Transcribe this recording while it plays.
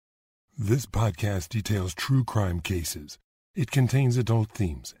This podcast details true crime cases. It contains adult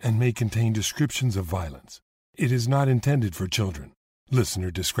themes and may contain descriptions of violence. It is not intended for children.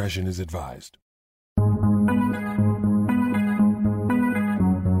 Listener discretion is advised.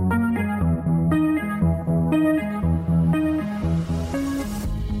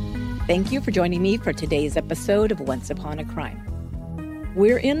 Thank you for joining me for today's episode of Once Upon a Crime.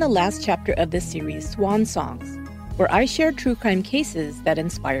 We're in the last chapter of this series, Swan Songs, where I share true crime cases that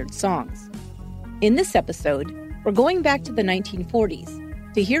inspired songs. In this episode, we're going back to the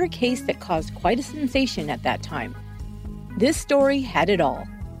 1940s to hear a case that caused quite a sensation at that time. This story had it all: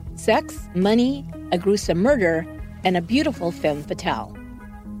 sex, money, a gruesome murder, and a beautiful femme fatale.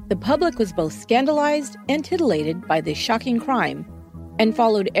 The public was both scandalized and titillated by this shocking crime and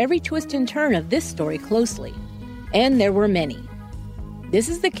followed every twist and turn of this story closely. And there were many. This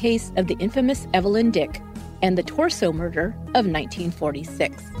is the case of the infamous Evelyn Dick and the torso murder of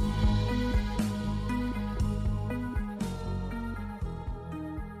 1946.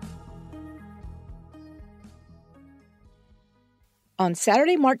 On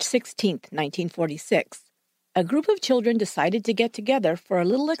Saturday, March 16, 1946, a group of children decided to get together for a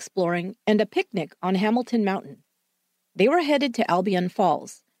little exploring and a picnic on Hamilton Mountain. They were headed to Albion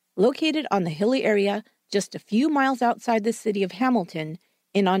Falls, located on the hilly area just a few miles outside the city of Hamilton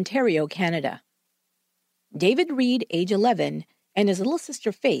in Ontario, Canada. David Reed, age 11, and his little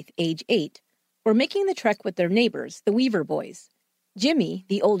sister Faith, age 8, were making the trek with their neighbors, the Weaver boys: Jimmy,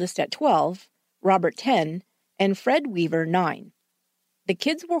 the oldest at 12, Robert 10, and Fred Weaver 9. The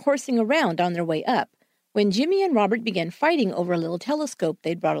kids were horsing around on their way up when Jimmy and Robert began fighting over a little telescope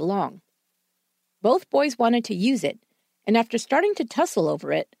they'd brought along. Both boys wanted to use it, and after starting to tussle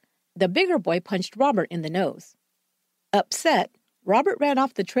over it, the bigger boy punched Robert in the nose. Upset, Robert ran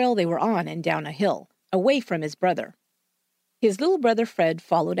off the trail they were on and down a hill, away from his brother. His little brother Fred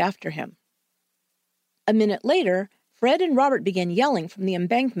followed after him. A minute later, Fred and Robert began yelling from the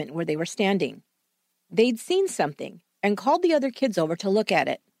embankment where they were standing. They'd seen something and called the other kids over to look at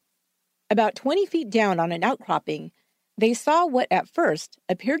it. About 20 feet down on an outcropping, they saw what at first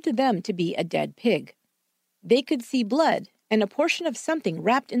appeared to them to be a dead pig. They could see blood and a portion of something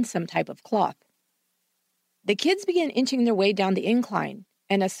wrapped in some type of cloth. The kids began inching their way down the incline,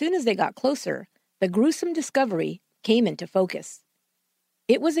 and as soon as they got closer, the gruesome discovery came into focus.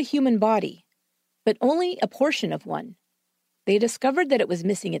 It was a human body, but only a portion of one. They discovered that it was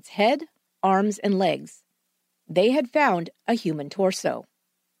missing its head, arms, and legs. They had found a human torso.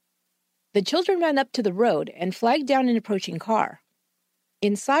 The children ran up to the road and flagged down an approaching car.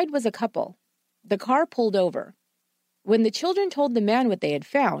 Inside was a couple. The car pulled over. When the children told the man what they had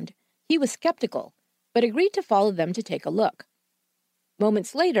found, he was skeptical, but agreed to follow them to take a look.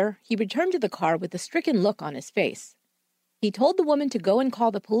 Moments later, he returned to the car with a stricken look on his face. He told the woman to go and call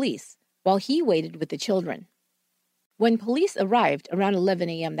the police while he waited with the children. When police arrived around 11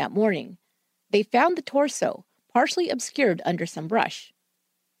 a.m. that morning, they found the torso partially obscured under some brush.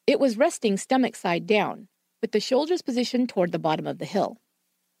 It was resting stomach side down, with the shoulders positioned toward the bottom of the hill.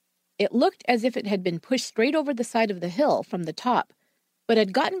 It looked as if it had been pushed straight over the side of the hill from the top, but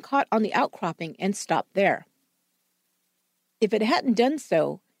had gotten caught on the outcropping and stopped there. If it hadn't done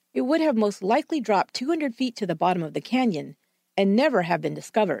so, it would have most likely dropped 200 feet to the bottom of the canyon and never have been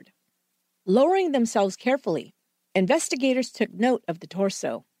discovered. Lowering themselves carefully, investigators took note of the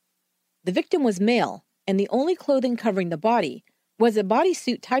torso. The victim was male, and the only clothing covering the body was a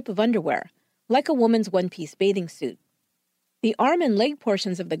bodysuit type of underwear, like a woman's one-piece bathing suit. The arm and leg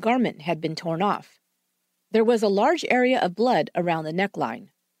portions of the garment had been torn off. There was a large area of blood around the neckline.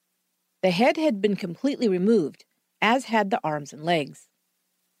 The head had been completely removed, as had the arms and legs.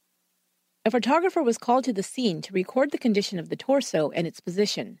 A photographer was called to the scene to record the condition of the torso and its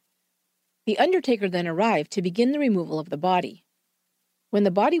position. The undertaker then arrived to begin the removal of the body. When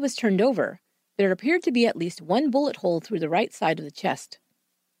the body was turned over, there appeared to be at least one bullet hole through the right side of the chest.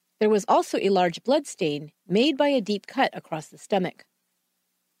 There was also a large blood stain made by a deep cut across the stomach.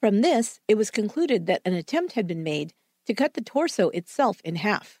 From this, it was concluded that an attempt had been made to cut the torso itself in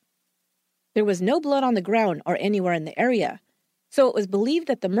half. There was no blood on the ground or anywhere in the area, so it was believed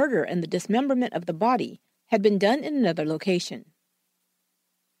that the murder and the dismemberment of the body had been done in another location.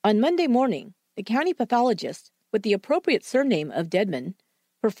 On Monday morning, the county pathologist, with the appropriate surname of Deadman,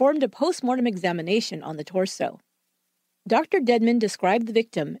 performed a post-mortem examination on the torso. Dr. Deadman described the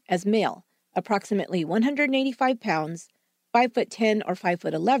victim as male, approximately 185 pounds, 5'10" or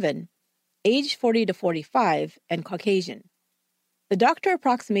 5'11", aged 40 to 45, and Caucasian. The doctor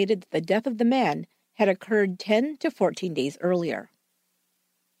approximated that the death of the man had occurred 10 to 14 days earlier.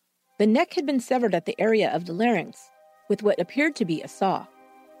 The neck had been severed at the area of the larynx with what appeared to be a saw.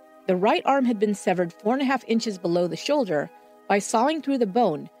 The right arm had been severed 4.5 inches below the shoulder by sawing through the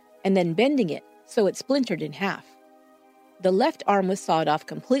bone and then bending it so it splintered in half. The left arm was sawed off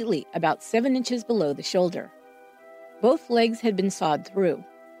completely about 7 inches below the shoulder. Both legs had been sawed through.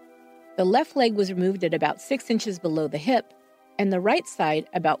 The left leg was removed at about 6 inches below the hip, and the right side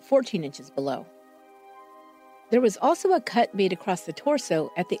about 14 inches below. There was also a cut made across the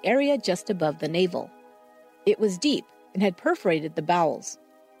torso at the area just above the navel. It was deep and had perforated the bowels.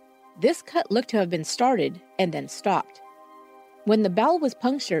 This cut looked to have been started and then stopped. When the bowel was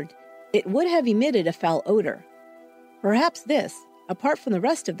punctured, it would have emitted a foul odor. Perhaps this, apart from the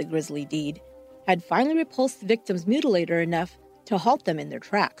rest of the grisly deed, had finally repulsed the victim's mutilator enough to halt them in their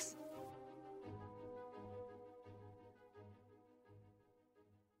tracks.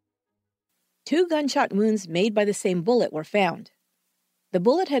 Two gunshot wounds made by the same bullet were found. The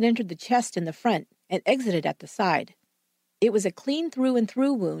bullet had entered the chest in the front and exited at the side. It was a clean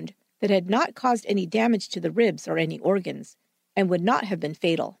through-and-through wound that had not caused any damage to the ribs or any organs, and would not have been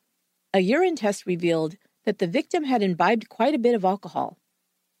fatal. A urine test revealed that the victim had imbibed quite a bit of alcohol.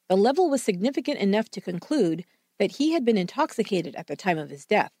 The level was significant enough to conclude that he had been intoxicated at the time of his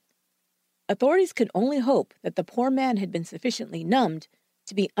death. Authorities could only hope that the poor man had been sufficiently numbed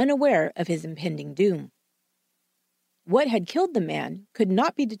to be unaware of his impending doom. What had killed the man could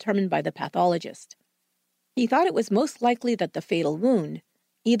not be determined by the pathologist. He thought it was most likely that the fatal wound,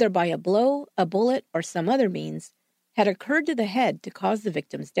 either by a blow, a bullet, or some other means, had occurred to the head to cause the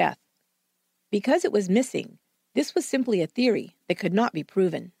victim's death. Because it was missing, this was simply a theory that could not be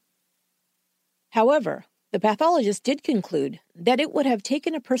proven. However, the pathologist did conclude that it would have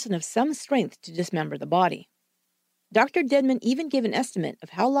taken a person of some strength to dismember the body. Dr. Dedman even gave an estimate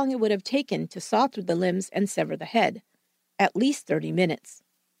of how long it would have taken to saw through the limbs and sever the head, at least 30 minutes.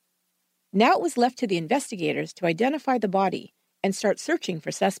 Now it was left to the investigators to identify the body and start searching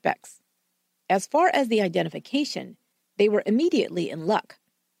for suspects. As far as the identification, they were immediately in luck.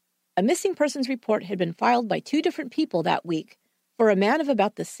 A missing persons report had been filed by 2 different people that week for a man of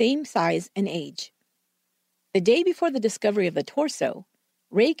about the same size and age. The day before the discovery of the torso,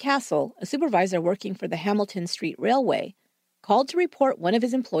 Ray Castle, a supervisor working for the Hamilton Street Railway, called to report one of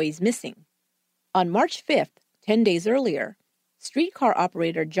his employees missing. On March 5th, 10 days earlier, streetcar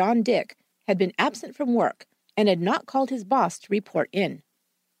operator John Dick had been absent from work and had not called his boss to report in.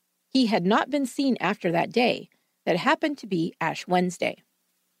 He had not been seen after that day, that happened to be Ash Wednesday.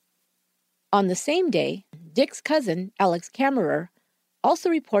 On the same day, Dick's cousin, Alex Kammerer, also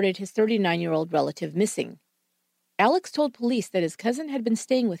reported his 39-year-old relative missing. Alex told police that his cousin had been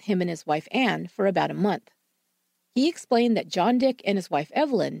staying with him and his wife Anne for about a month. He explained that John Dick and his wife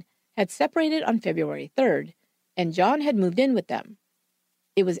Evelyn had separated on February 3rd, and John had moved in with them.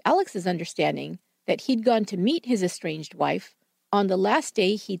 It was Alex's understanding that he'd gone to meet his estranged wife on the last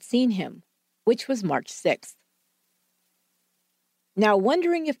day he'd seen him, which was March 6th. Now,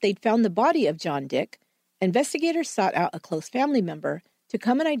 wondering if they'd found the body of John Dick, investigators sought out a close family member to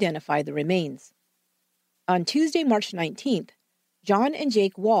come and identify the remains. On Tuesday, March 19th, John and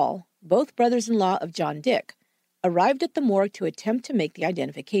Jake Wall, both brothers-in-law of John Dick, arrived at the morgue to attempt to make the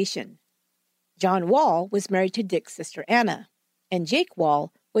identification. John Wall was married to Dick's sister Anna, and Jake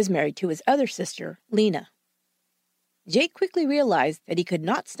Wall was married to his other sister, Lena. Jake quickly realized that he could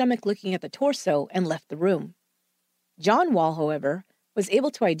not stomach looking at the torso and left the room. John Wall, however, was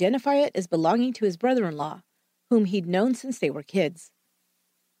able to identify it as belonging to his brother-in-law, whom he'd known since they were kids.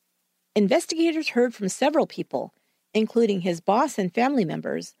 Investigators heard from several people, including his boss and family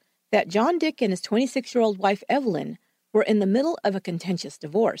members, that John Dick and his 26-year-old wife Evelyn were in the middle of a contentious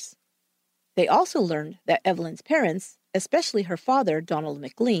divorce. They also learned that Evelyn's parents, especially her father, Donald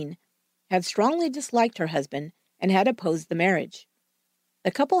McLean, had strongly disliked her husband and had opposed the marriage.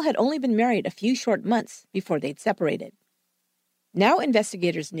 The couple had only been married a few short months before they'd separated. Now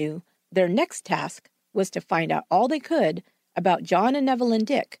investigators knew their next task was to find out all they could about John and Evelyn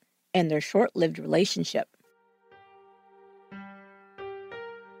Dick and their short-lived relationship.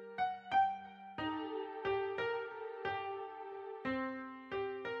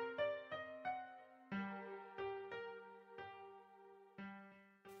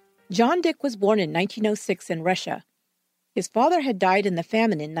 John Dick was born in 1906 in Russia. His father had died in the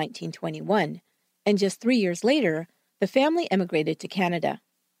famine in 1921, and just 3 years later, the family emigrated to Canada.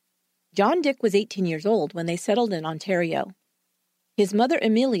 John Dick was 18 years old when they settled in Ontario. His mother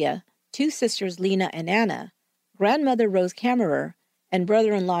Amelia, 2 sisters Lena and Anna, grandmother Rose Kammerer, and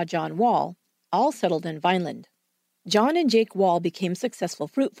brother-in-law John Wall all settled in Vineland. John and Jake Wall became successful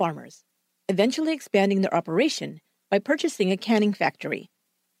fruit farmers, eventually expanding their operation by purchasing a canning factory.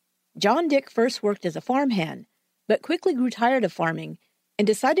 John Dick first worked as a farmhand, but quickly grew tired of farming and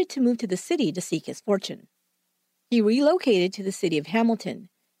decided to move to the city to seek his fortune. He relocated to the city of Hamilton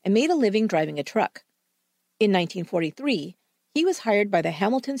and made a living driving a truck. In 1943, he was hired by the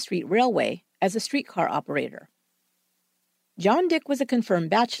Hamilton Street Railway as a streetcar operator. John Dick was a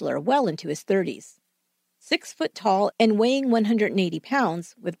confirmed bachelor well into his 30s. 6 foot tall and weighing 180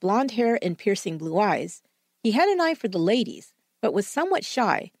 pounds, with blonde hair and piercing blue eyes, he had an eye for the ladies, but was somewhat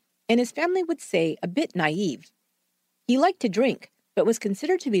shy, and his family would say a bit naive. He liked to drink, but was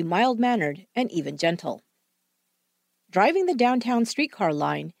considered to be mild-mannered and even gentle. Driving the downtown streetcar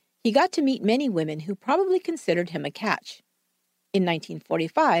line, he got to meet many women who probably considered him a catch. In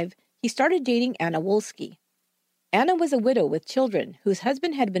 1945, he started dating Anna Wolski. Anna was a widow with children whose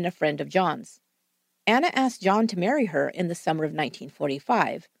husband had been a friend of John's. Anna asked John to marry her in the summer of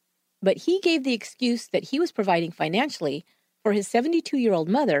 1945, but he gave the excuse that he was providing financially for his 72-year-old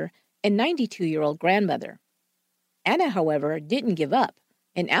mother and 92-year-old grandmother. Anna, however, didn't give up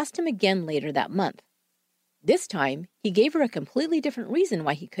and asked him again later that month. This time, he gave her a completely different reason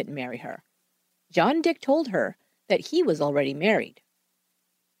why he couldn't marry her. John Dick told her that he was already married.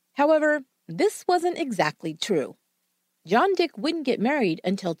 However, this wasn't exactly true. John Dick wouldn't get married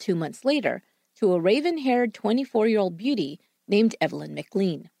until 2 months later to a raven-haired 24-year-old beauty named Evelyn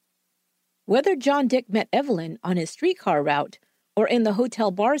McLean. Whether John Dick met Evelyn on his streetcar route or in the hotel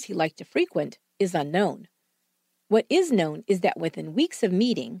bars he liked to frequent is unknown. What is known is that within weeks of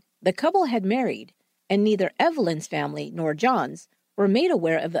meeting, the couple had married, and neither Evelyn's family nor John's were made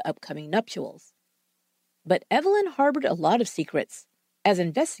aware of the upcoming nuptials. But Evelyn harbored a lot of secrets, as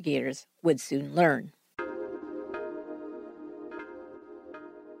investigators would soon learn.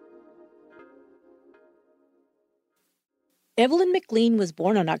 Evelyn McLean was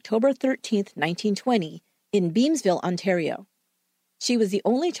born on October 13, 1920, in Beamsville, Ontario. She was the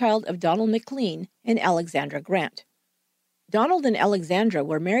only child of Donald McLean and Alexandra Grant. Donald and Alexandra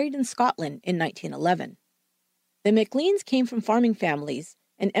were married in Scotland in 1911. The McLeans came from farming families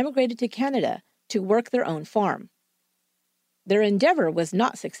and emigrated to Canada to work their own farm. Their endeavor was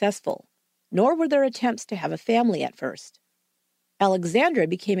not successful, nor were their attempts to have a family at first. Alexandra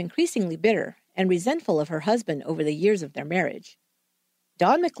became increasingly bitter and resentful of her husband over the years of their marriage.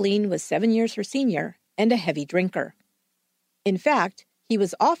 Don McLean was 7 years her senior and a heavy drinker. In fact, he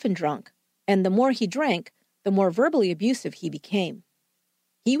was often drunk, and the more he drank, the more verbally abusive he became.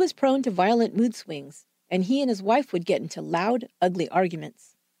 He was prone to violent mood swings, and he and his wife would get into loud, ugly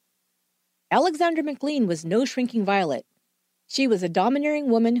arguments. Alexandra McLean was no shrinking violet. She was a domineering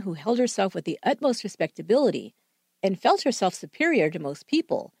woman who held herself with the utmost respectability and felt herself superior to most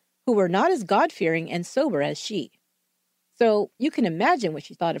people who were not as God-fearing and sober as she. So you can imagine what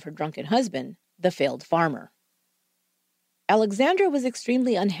she thought of her drunken husband, the failed farmer. Alexandra was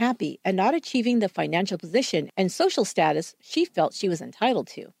extremely unhappy at not achieving the financial position and social status she felt she was entitled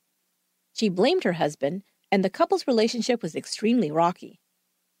to. She blamed her husband, and the couple's relationship was extremely rocky.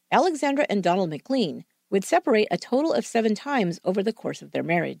 Alexandra and Donald McLean would separate a total of 7 times over the course of their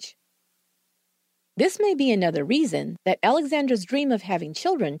marriage. This may be another reason that Alexandra's dream of having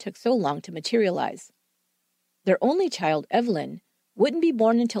children took so long to materialize. Their only child, Evelyn, wouldn't be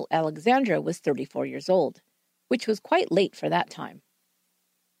born until Alexandra was 34 years old, which was quite late for that time.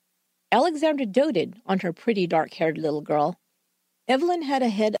 Alexandra doted on her pretty dark-haired little girl. Evelyn had a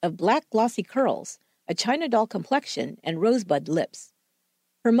head of black glossy curls, a china doll complexion, and rosebud lips.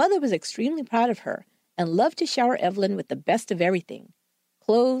 Her mother was extremely proud of her and loved to shower Evelyn with the best of everything: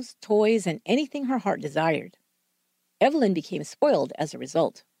 clothes, toys, and anything her heart desired. Evelyn became spoiled as a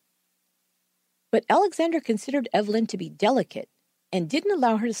result. But Alexandra considered Evelyn to be delicate and didn't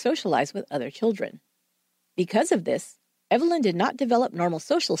allow her to socialize with other children. Because of this, Evelyn did not develop normal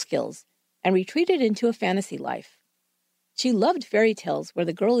social skills and retreated into a fantasy life. She loved fairy tales where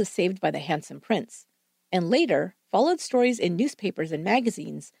the girl is saved by the handsome prince, and later followed stories in newspapers and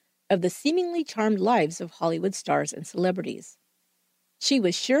magazines of the seemingly charmed lives of Hollywood stars and celebrities. She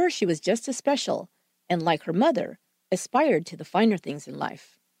was sure she was just as special, and like her mother, aspired to the finer things in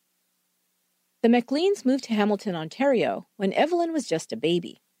life. The McLeans moved to Hamilton, Ontario, when Evelyn was just a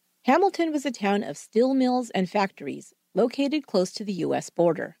baby. Hamilton was a town of steel mills and factories located close to the U.S.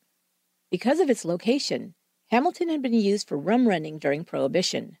 border. Because of its location, Hamilton had been used for rum running during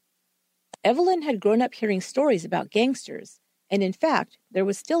Prohibition. Evelyn had grown up hearing stories about gangsters, and in fact, there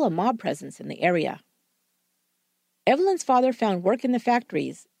was still a mob presence in the area. Evelyn's father found work in the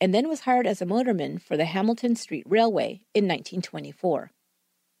factories and then was hired as a motorman for the Hamilton Street Railway in 1924.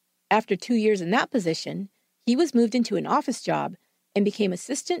 After 2 years in that position, he was moved into an office job and became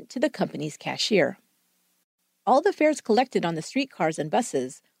assistant to the company's cashier. All the fares collected on the streetcars and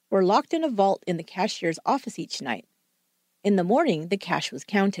buses were locked in a vault in the cashier's office each night. In the morning, the cash was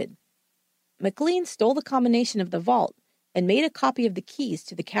counted. McLean stole the combination of the vault and made a copy of the keys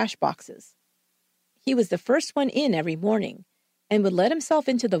to the cash boxes. He was the first one in every morning and would let himself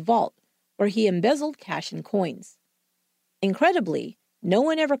into the vault where he embezzled cash and coins. Incredibly, no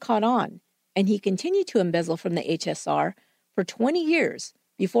one ever caught on, and he continued to embezzle from the HSR for 20 years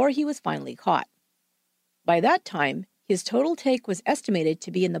before he was finally caught. By that time, his total take was estimated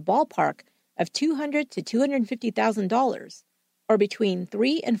to be in the ballpark of $200,000 to $250,000, or between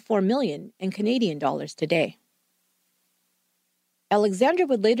 $3 and $4 million in Canadian dollars today. Alexandra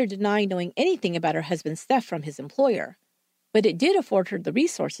would later deny knowing anything about her husband's theft from his employer, but it did afford her the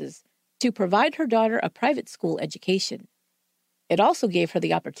resources to provide her daughter a private school education. It also gave her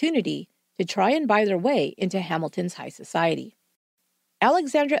the opportunity to try and buy their way into Hamilton's high society.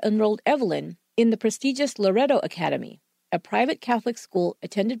 Alexandra enrolled Evelyn in the prestigious Loretto Academy, a private Catholic school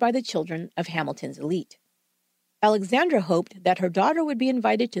attended by the children of Hamilton's elite. Alexandra hoped that her daughter would be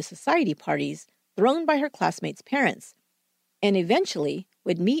invited to society parties thrown by her classmates' parents, and eventually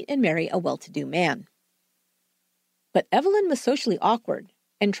would meet and marry a well-to-do man. But Evelyn was socially awkward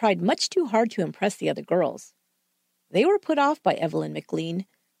and tried much too hard to impress the other girls. They were put off by Evelyn McLean,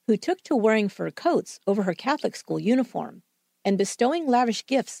 who took to wearing fur coats over her Catholic school uniform and bestowing lavish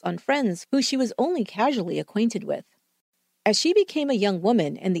gifts on friends who she was only casually acquainted with. As she became a young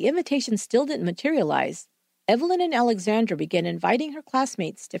woman and the invitation still didn't materialize, Evelyn and Alexandra began inviting her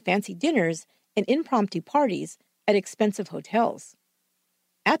classmates to fancy dinners and impromptu parties at expensive hotels.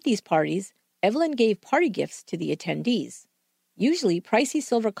 At these parties, Evelyn gave party gifts to the attendees, usually pricey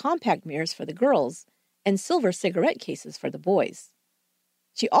silver compact mirrors for the girls and silver cigarette cases for the boys.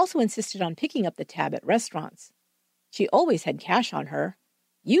 She also insisted on picking up the tab at restaurants. She always had cash on her,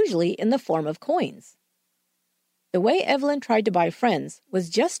 usually in the form of coins. The way Evelyn tried to buy friends was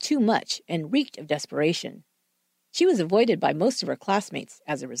just too much and reeked of desperation. She was avoided by most of her classmates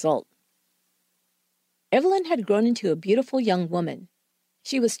as a result. Evelyn had grown into a beautiful young woman.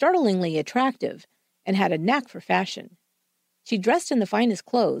 She was startlingly attractive and had a knack for fashion. She dressed in the finest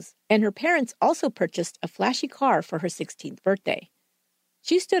clothes, and her parents also purchased a flashy car for her 16th birthday.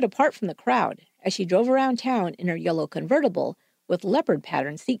 She stood apart from the crowd as she drove around town in her yellow convertible with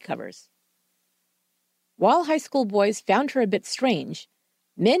leopard-patterned seat covers. While high school boys found her a bit strange,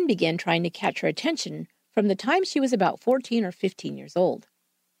 men began trying to catch her attention from the time she was about 14 or 15 years old.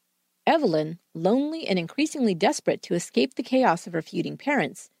 Evelyn, lonely and increasingly desperate to escape the chaos of her feuding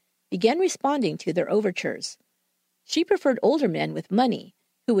parents, began responding to their overtures. She preferred older men with money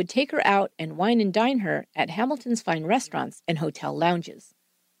who would take her out and wine and dine her at Hamilton's fine restaurants and hotel lounges.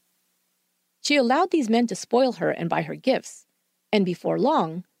 She allowed these men to spoil her and buy her gifts, and before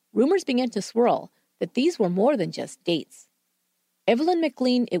long, rumors began to swirl that these were more than just dates. Evelyn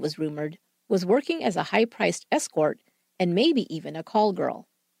McLean, it was rumored, was working as a high-priced escort and maybe even a call girl.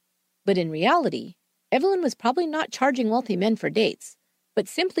 But in reality, Evelyn was probably not charging wealthy men for dates, but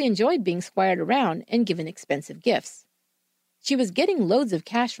simply enjoyed being squired around and given expensive gifts. She was getting loads of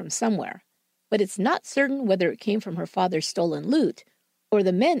cash from somewhere, but it's not certain whether it came from her father's stolen loot or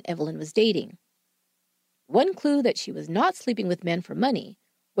the men Evelyn was dating. One clue that she was not sleeping with men for money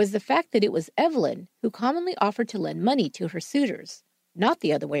was the fact that it was Evelyn who commonly offered to lend money to her suitors, not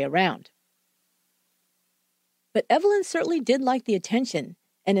the other way around. But Evelyn certainly did like the attention,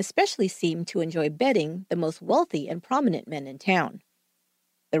 and especially seemed to enjoy betting the most wealthy and prominent men in town.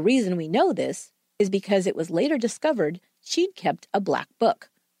 The reason we know this is because it was later discovered she'd kept a black book,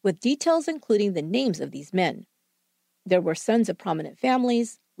 with details including the names of these men. There were sons of prominent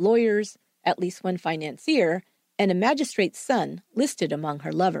families, lawyers, at least one financier, and a magistrate's son listed among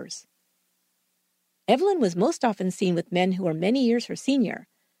her lovers. Evelyn was most often seen with men who were many years her senior,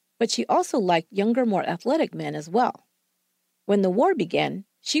 but she also liked younger, more athletic men as well. When the war began,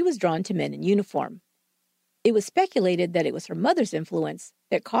 she was drawn to men in uniform. It was speculated that it was her mother's influence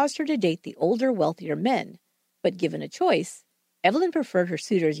that caused her to date the older, wealthier men, but given a choice, Evelyn preferred her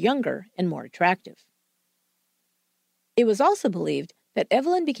suitors younger and more attractive. It was also believed that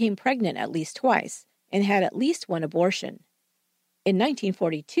Evelyn became pregnant at least twice and had at least one abortion. In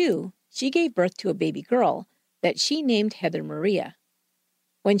 1942, she gave birth to a baby girl that she named Heather Maria.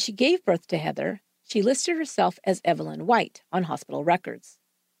 When she gave birth to Heather, she listed herself as Evelyn White on hospital records.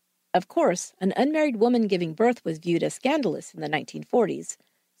 Of course, an unmarried woman giving birth was viewed as scandalous in the 1940s,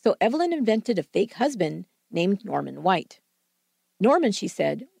 so Evelyn invented a fake husband named Norman White. Norman, she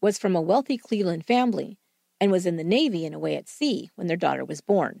said, was from a wealthy Cleveland family and was in the Navy and away at sea when their daughter was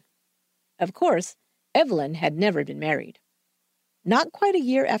born. Of course, Evelyn had never been married. Not quite a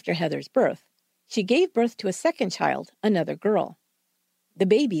year after Heather's birth, she gave birth to a second child, another girl. The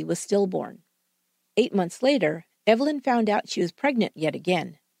baby was stillborn. 8 months later, Evelyn found out she was pregnant yet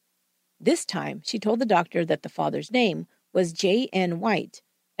again. This time, she told the doctor that the father's name was J.N. White,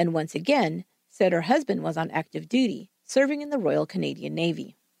 and once again said her husband was on active duty, serving in the Royal Canadian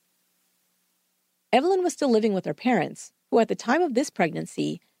Navy. Evelyn was still living with her parents, who at the time of this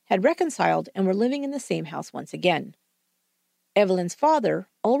pregnancy had reconciled and were living in the same house once again. Evelyn's father,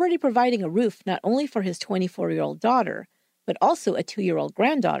 already providing a roof not only for his 24-year-old daughter, but also a 2-year-old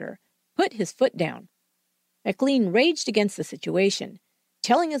granddaughter, put his foot down. McLean raged against the situation,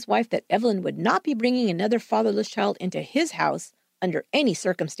 telling his wife that Evelyn would not be bringing another fatherless child into his house under any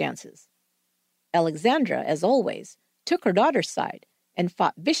circumstances. Alexandra, as always, took her daughter's side and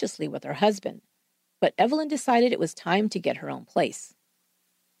fought viciously with her husband, but Evelyn decided it was time to get her own place.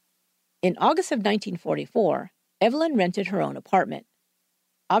 In August of 1944, Evelyn rented her own apartment.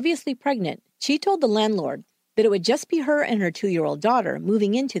 Obviously pregnant, she told the landlord that it would just be her and her 2-year-old daughter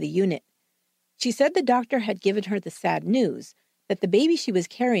moving into the unit. She said the doctor had given her the sad news that the baby she was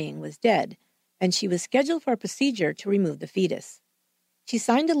carrying was dead, and she was scheduled for a procedure to remove the fetus. She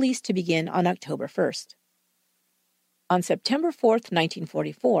signed a lease to begin on October 1st. On September 4th,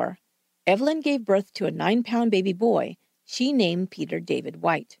 1944, Evelyn gave birth to a 9-pound baby boy she named Peter David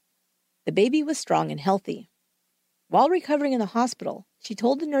White. The baby was strong and healthy. While recovering in the hospital, she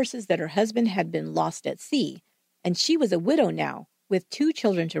told the nurses that her husband had been lost at sea, and she was a widow now, with 2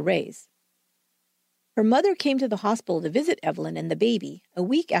 children to raise. Her mother came to the hospital to visit Evelyn and the baby a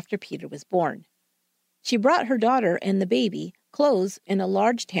week after Peter was born. She brought her daughter and the baby clothes in a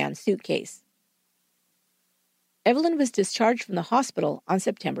large tan suitcase. Evelyn was discharged from the hospital on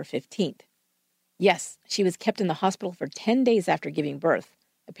September 15th. Yes, she was kept in the hospital for 10 days after giving birth.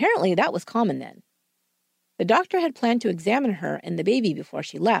 Apparently, that was common then. The doctor had planned to examine her and the baby before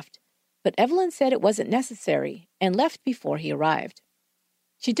she left, but Evelyn said it wasn't necessary and left before he arrived.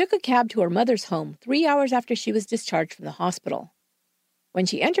 She took a cab to her mother's home 3 hours after she was discharged from the hospital. When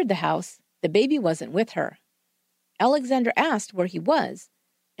she entered the house, the baby wasn't with her. Alexandra asked where he was,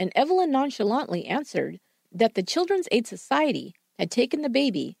 and Evelyn nonchalantly answered that the Children's Aid Society had taken the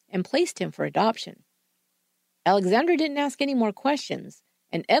baby and placed him for adoption. Alexandra didn't ask any more questions,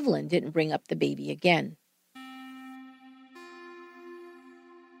 and Evelyn didn't bring up the baby again.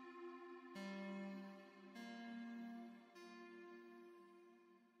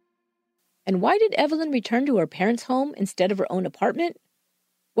 And why did Evelyn return to her parents' home instead of her own apartment?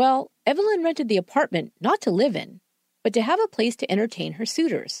 Well, Evelyn rented the apartment not to live in, but to have a place to entertain her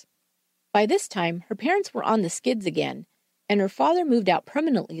suitors. By this time, her parents were on the skids again, and her father moved out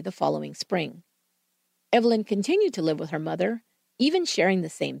permanently the following spring. Evelyn continued to live with her mother, even sharing the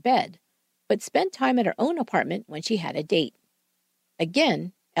same bed, but spent time at her own apartment when she had a date.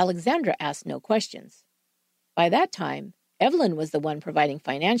 Again, Alexandra asked no questions. By that time, Evelyn was the one providing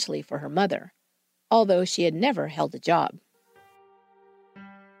financially for her mother, although she had never held a job.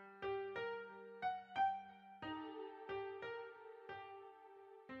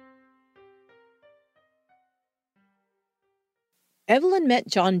 Evelyn met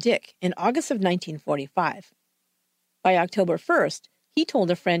John Dick in August of 1945. By October 1st, he told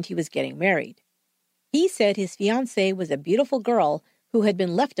a friend he was getting married. He said his fiancée was a beautiful girl who had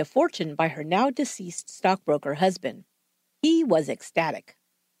been left a fortune by her now-deceased stockbroker husband. He was ecstatic.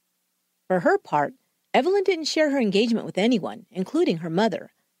 For her part, Evelyn didn't share her engagement with anyone, including her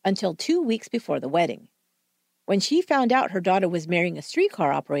mother, until 2 weeks before the wedding. When she found out her daughter was marrying a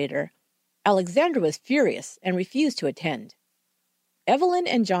streetcar operator, Alexandra was furious and refused to attend. Evelyn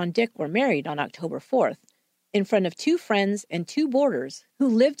and John Dick were married on October 4th, in front of 2 friends and 2 boarders who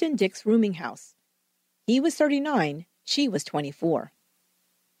lived in Dick's rooming house. He was 39, she was 24.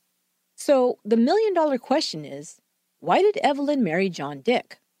 So the million-dollar question is, why did Evelyn marry John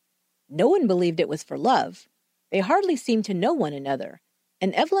Dick? No one believed it was for love. They hardly seemed to know one another,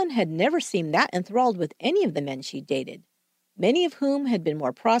 and Evelyn had never seemed that enthralled with any of the men she'd dated, many of whom had been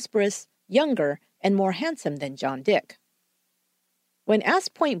more prosperous, younger, and more handsome than John Dick. When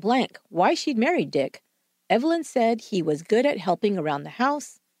asked point blank why she'd married Dick, Evelyn said he was good at helping around the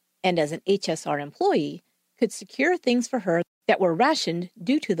house, and as an HSR employee, could secure things for her that were rationed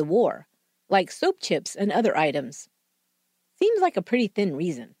due to the war, like soap chips and other items. Seems like a pretty thin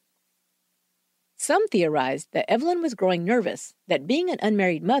reason. Some theorized that Evelyn was growing nervous that being an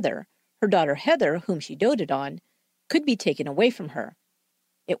unmarried mother, her daughter Heather, whom she doted on, could be taken away from her.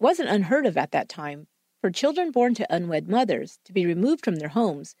 It wasn't unheard of at that time for children born to unwed mothers to be removed from their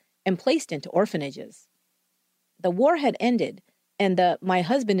homes and placed into orphanages. The war had ended, and the "my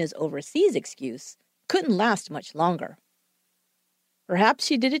husband is overseas" excuse couldn't last much longer. Perhaps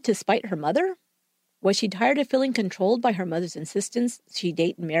she did it to spite her mother? Was she tired of feeling controlled by her mother's insistence she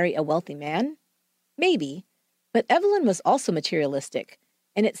date and marry a wealthy man? Maybe, But Evelyn was also materialistic,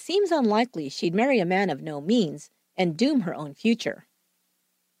 and it seems unlikely she'd marry a man of no means and doom her own future.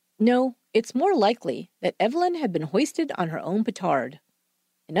 No, it's more likely that Evelyn had been hoisted on her own petard.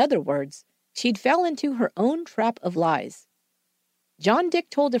 In other words, she'd fell into her own trap of lies. John Dick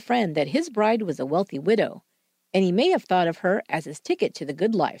told a friend that his bride was a wealthy widow, and he may have thought of her as his ticket to the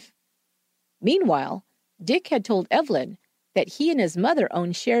good life. Meanwhile, Dick had told Evelyn that he and his mother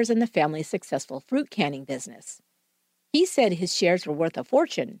owned shares in the family's successful fruit canning business. He said his shares were worth a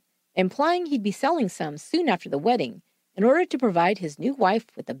fortune, implying he'd be selling some soon after the wedding in order to provide his new wife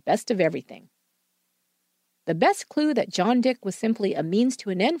with the best of everything. The best clue that John Dick was simply a means to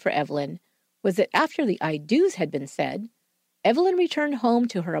an end for Evelyn was that after the I do's had been said, Evelyn returned home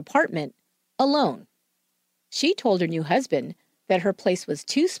to her apartment alone. She told her new husband that her place was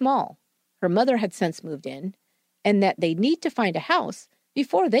too small, her mother had since moved in, and that they'd need to find a house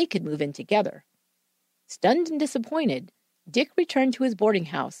before they could move in together. Stunned and disappointed, Dick returned to his boarding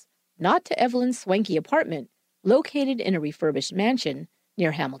house, not to Evelyn's swanky apartment, located in a refurbished mansion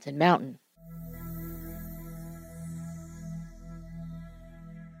near Hamilton Mountain.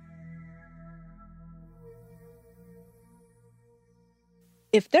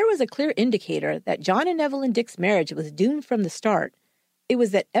 If there was a clear indicator that John and Evelyn Dick's marriage was doomed from the start, it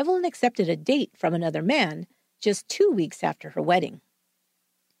was that Evelyn accepted a date from another man just 2 weeks after her wedding.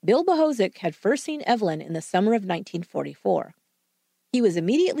 Bill Bohozik had first seen Evelyn in the summer of 1944. He was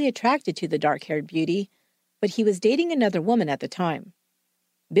immediately attracted to the dark-haired beauty, but he was dating another woman at the time.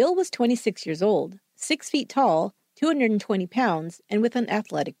 Bill was 26 years old, 6 feet tall, 220 pounds, and with an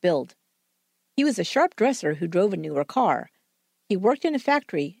athletic build. He was a sharp dresser who drove a newer car. He worked in a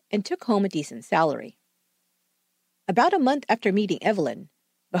factory and took home a decent salary. About a month after meeting Evelyn,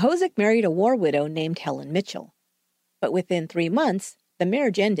 Bohozik married a war widow named Helen Mitchell. But within 3 months, the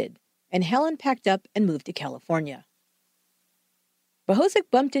marriage ended, and Helen packed up and moved to California. Bohozik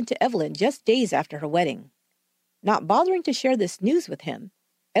bumped into Evelyn just days after her wedding. Not bothering to share this news with him,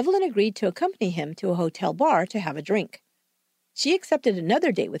 Evelyn agreed to accompany him to a hotel bar to have a drink. She accepted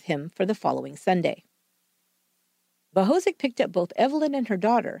another date with him for the following Sunday. Bohozik picked up both Evelyn and her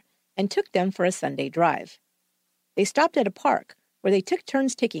daughter and took them for a Sunday drive. They stopped at a park where they took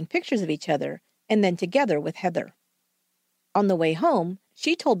turns taking pictures of each other and then together with Heather. On the way home,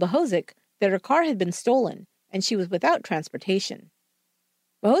 she told Bohozik that her car had been stolen and she was without transportation.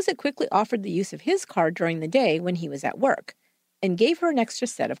 Bohozik quickly offered the use of his car during the day when he was at work and gave her an extra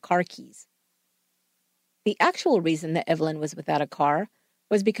set of car keys. The actual reason that Evelyn was without a car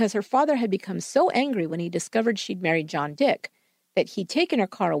was because her father had become so angry when he discovered she'd married John Dick that he'd taken her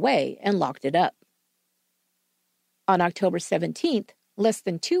car away and locked it up. On October 17th, less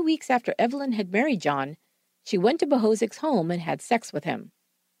than 2 weeks after Evelyn had married John, she went to Bohozik's home and had sex with him.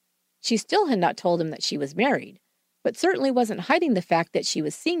 She still had not told him that she was married, but certainly wasn't hiding the fact that she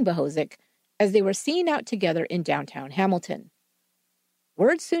was seeing Bohozik as they were seen out together in downtown Hamilton.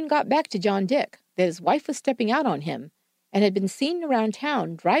 Word soon got back to John Dick that his wife was stepping out on him and had been seen around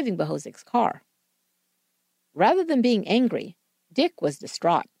town driving Bohozik's car. Rather than being angry, Dick was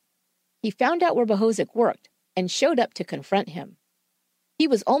distraught. He found out where Bohozik worked and showed up to confront him. He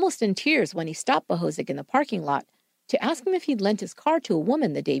was almost in tears when he stopped Bohozik in the parking lot to ask him if he'd lent his car to a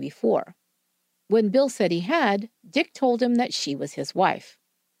woman the day before. When Bill said he had, Dick told him that she was his wife.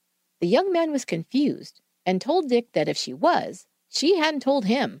 The young man was confused and told Dick that if she was, she hadn't told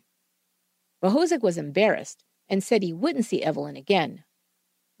him. Bohozik was embarrassed and said he wouldn't see Evelyn again.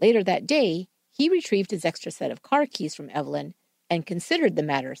 Later that day, he retrieved his extra set of car keys from Evelyn and considered the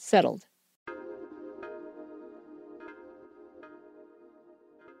matter settled.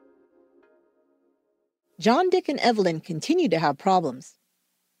 John Dick and Evelyn continued to have problems.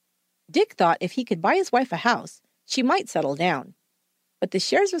 Dick thought if he could buy his wife a house, she might settle down. But the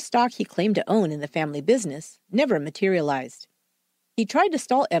shares of stock he claimed to own in the family business never materialized. He tried to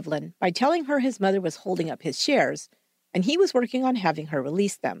stall Evelyn by telling her his mother was holding up his shares, and he was working on having her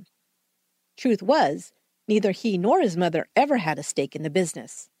release them. Truth was, neither he nor his mother ever had a stake in the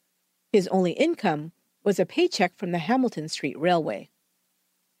business. His only income was a paycheck from the Hamilton Street Railway.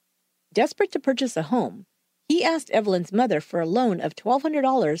 Desperate to purchase a home, he asked Evelyn's mother for a loan of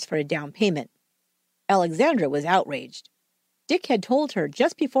 $1,200 for a down payment. Alexandra was outraged. Dick had told her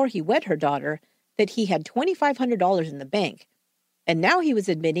just before he wed her daughter that he had $2,500 in the bank, and now he was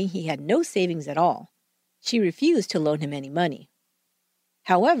admitting he had no savings at all. She refused to loan him any money.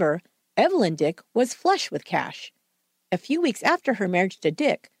 However, Evelyn Dick was flush with cash. A few weeks after her marriage to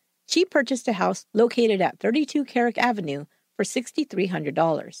Dick, she purchased a house located at 32 Carrick Avenue for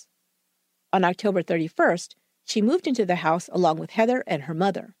 $6,300. On October 31st, she moved into the house along with Heather and her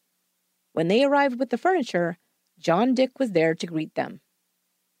mother. When they arrived with the furniture, John Dick was there to greet them.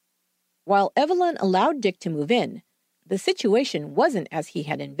 While Evelyn allowed Dick to move in, the situation wasn't as he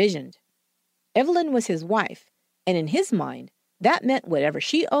had envisioned. Evelyn was his wife, and in his mind, that meant whatever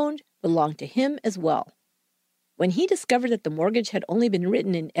she owned belonged to him as well. When he discovered that the mortgage had only been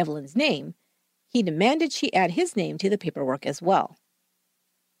written in Evelyn's name, he demanded she add his name to the paperwork as well.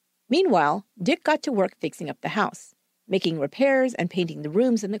 Meanwhile, Dick got to work fixing up the house, making repairs and painting the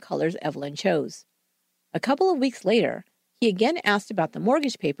rooms in the colors Evelyn chose. A couple of weeks later, he again asked about the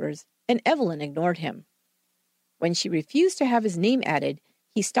mortgage papers, and Evelyn ignored him. When she refused to have his name added,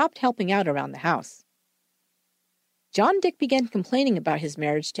 he stopped helping out around the house. John Dick began complaining about his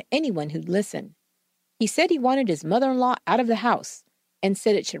marriage to anyone who'd listen. He said he wanted his mother-in-law out of the house and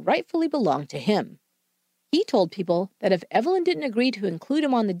said it should rightfully belong to him. He told people that if Evelyn didn't agree to include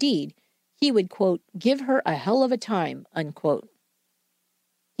him on the deed, he would, quote, give her a hell of a time, unquote.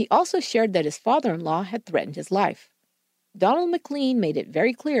 He also shared that his father-in-law had threatened his life. Donald McLean made it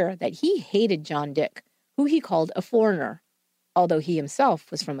very clear that he hated John Dick, who he called a foreigner, although he himself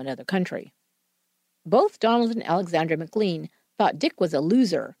was from another country. Both Donald and Alexandra McLean thought Dick was a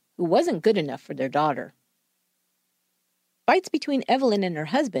loser who wasn't good enough for their daughter. Fights between Evelyn and her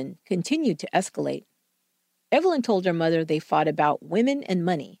husband continued to escalate. Evelyn told her mother they fought about women and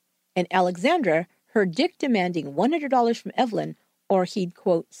money, and Alexandra heard Dick demanding $100 from Evelyn or he'd,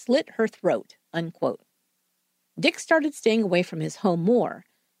 quote, slit her throat, unquote. Dick started staying away from his home more,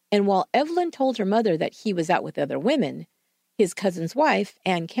 and while Evelyn told her mother that he was out with other women, his cousin's wife,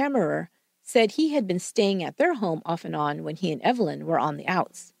 Ann Kammerer, said he had been staying at their home off and on when he and Evelyn were on the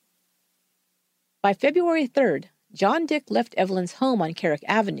outs. By February 3rd, John Dick left Evelyn's home on Carrick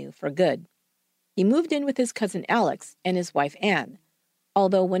Avenue for good. He moved in with his cousin Alex and his wife Ann,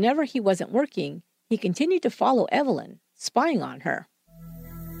 although whenever he wasn't working, he continued to follow Evelyn, spying on her.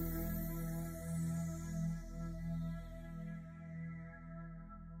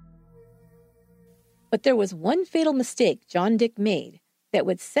 But there was one fatal mistake John Dick made that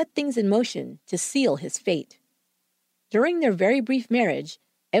would set things in motion to seal his fate. During their very brief marriage,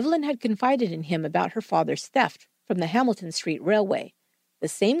 Evelyn had confided in him about her father's theft from the Hamilton Street Railway, the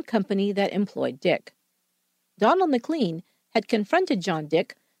same company that employed Dick. Donald McLean had confronted John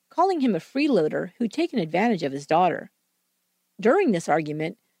Dick, calling him a freeloader who'd taken advantage of his daughter. During this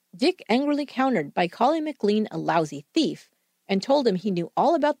argument, Dick angrily countered by calling McLean a lousy thief and told him he knew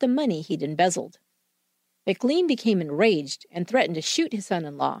all about the money he'd embezzled. McLean became enraged and threatened to shoot his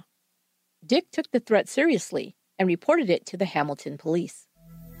son-in-law. Dick took the threat seriously and reported it to the Hamilton police.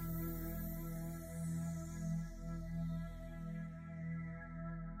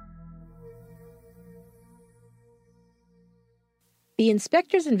 The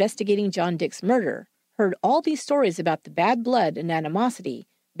inspectors investigating John Dick's murder heard all these stories about the bad blood and animosity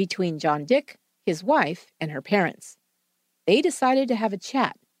between John Dick, his wife, and her parents. They decided to have a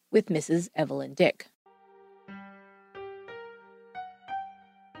chat with Mrs. Evelyn Dick.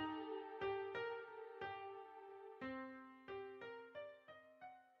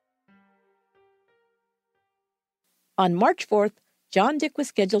 On March 4th, John Dick was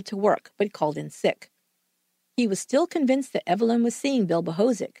scheduled to work but called in sick. He was still convinced that Evelyn was seeing Bill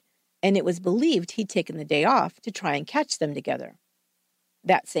Bohozic, and it was believed he'd taken the day off to try and catch them together.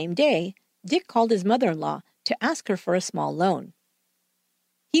 That same day, Dick called his mother-in-law to ask her for a small loan.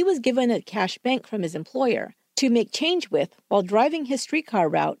 He was given a cash bank from his employer to make change with while driving his streetcar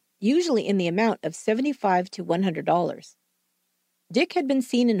route, usually in the amount of $75 to $100. Dick had been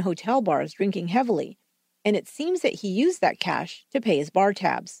seen in hotel bars drinking heavily, and it seems that he used that cash to pay his bar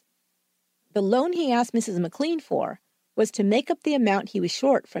tabs. The loan he asked Mrs. McLean for was to make up the amount he was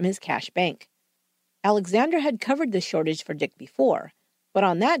short from his cash bank. Alexandra had covered the shortage for Dick before, but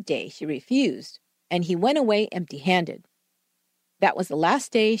on that day she refused, and he went away empty-handed. That was the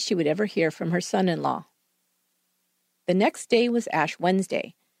last day she would ever hear from her son-in-law. The next day was Ash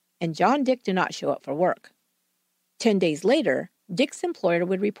Wednesday, and John Dick did not show up for work. 10 days later, Dick's employer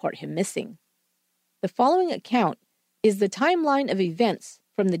would report him missing. The following account is the timeline of events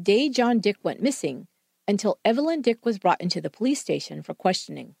from the day John Dick went missing until Evelyn Dick was brought into the police station for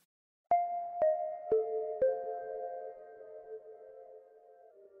questioning.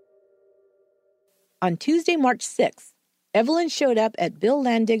 On Tuesday, March 6th, Evelyn showed up at Bill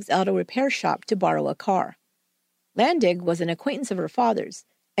Landig's auto repair shop to borrow a car. Landig was an acquaintance of her father's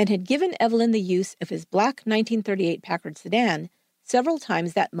and had given Evelyn the use of his black 1938 Packard sedan several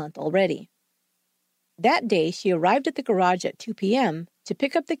times that month already. That day, she arrived at the garage at 2 p.m. to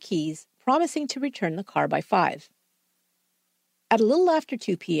pick up the keys, promising to return the car by 5. At a little after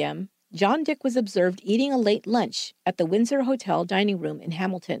 2 p.m., John Dick was observed eating a late lunch at the Windsor Hotel dining room in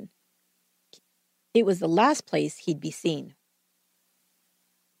Hamilton. It was the last place he'd be seen.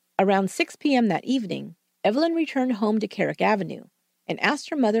 Around 6 p.m. that evening, Evelyn returned home to Carrick Avenue and asked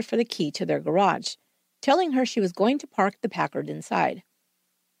her mother for the key to their garage, telling her she was going to park the Packard inside.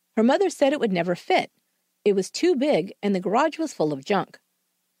 Her mother said it would never fit. It was too big and the garage was full of junk.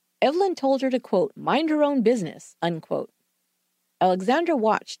 Evelyn told her to, quote, mind her own business, unquote. Alexandra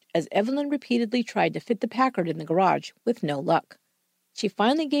watched as Evelyn repeatedly tried to fit the Packard in the garage with no luck. She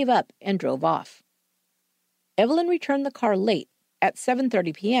finally gave up and drove off. Evelyn returned the car late, at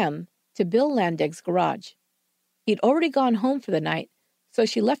 7:30 p.m., to Bill Landig's garage. He'd already gone home for the night, so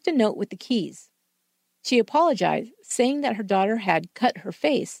she left a note with the keys. She apologized, saying that her daughter had cut her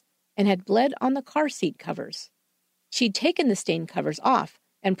face and had bled on the car seat covers. She'd taken the stained covers off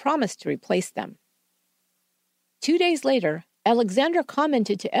and promised to replace them. 2 days later, Alexandra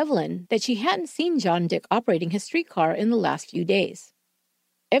commented to Evelyn that she hadn't seen John Dick operating his streetcar in the last few days.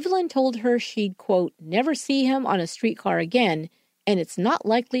 Evelyn told her she'd, quote, never see him on a streetcar again, and it's not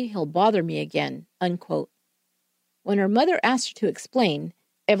likely he'll bother me again, unquote. When her mother asked her to explain,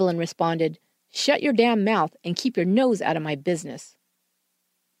 Evelyn responded, shut your damn mouth and keep your nose out of my business.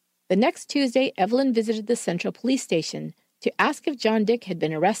 The next Tuesday, Evelyn visited the Central Police Station to ask if John Dick had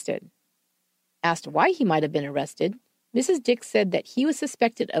been arrested. Asked why he might have been arrested, Mrs. Dick said that he was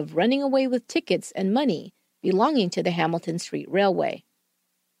suspected of running away with tickets and money belonging to the Hamilton Street Railway.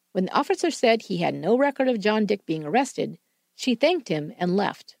 When the officer said he had no record of John Dick being arrested, she thanked him and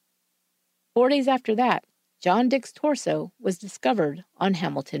left. 4 days after that, John Dick's torso was discovered on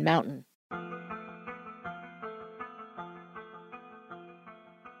Hamilton Mountain.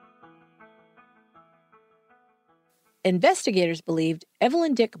 Investigators believed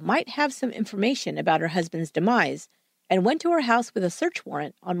Evelyn Dick might have some information about her husband's demise and went to her house with a search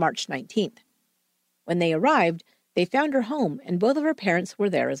warrant on March 19th. When they arrived, they found her home and both of her parents were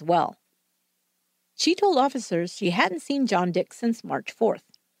there as well. She told officers she hadn't seen John Dick since March 4th.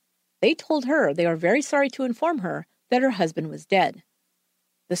 They told her they were very sorry to inform her that her husband was dead.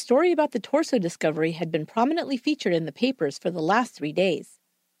 The story about the torso discovery had been prominently featured in the papers for the last 3 days.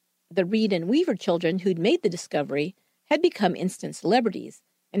 The Reed and Weaver children who'd made the discovery had become instant celebrities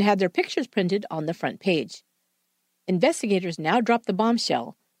and had their pictures printed on the front page. Investigators now dropped the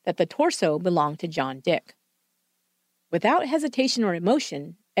bombshell that the torso belonged to John Dick. Without hesitation or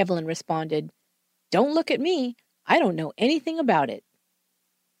emotion, Evelyn responded, "Don't look at me. I don't know anything about it."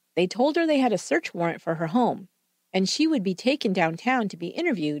 They told her they had a search warrant for her home, and she would be taken downtown to be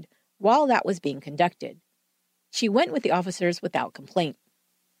interviewed while that was being conducted. She went with the officers without complaint.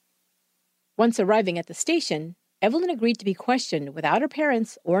 Once arriving at the station, Evelyn agreed to be questioned without her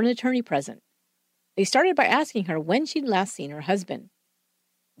parents or an attorney present. They started by asking her when she'd last seen her husband.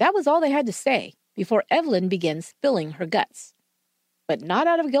 That was all they had to say before Evelyn began spilling her guts. But not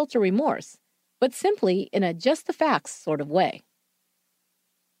out of guilt or remorse, but simply in a just-the-facts sort of way.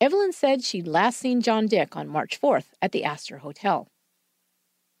 Evelyn said she'd last seen John Dick on March 4th at the Astor Hotel.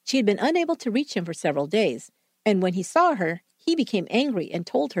 She had been unable to reach him for several days, and when he saw her, he became angry and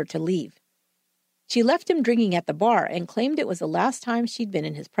told her to leave. She left him drinking at the bar and claimed it was the last time she'd been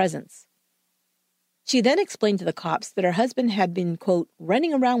in his presence. She then explained to the cops that her husband had been, quote,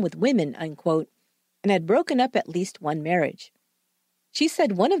 running around with women, unquote, and had broken up at least one marriage. She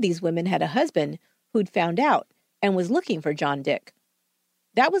said one of these women had a husband who'd found out and was looking for John Dick.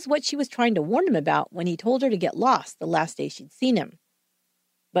 That was what she was trying to warn him about when he told her to get lost the last day she'd seen him.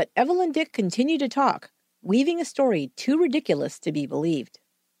 But Evelyn Dick continued to talk, weaving a story too ridiculous to be believed.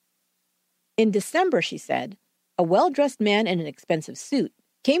 In December, she said, a well-dressed man in an expensive suit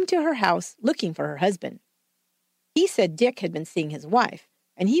came to her house looking for her husband. He said Dick had been seeing his wife,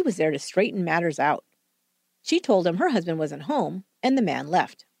 and he was there to straighten matters out. She told him her husband wasn't home, and the man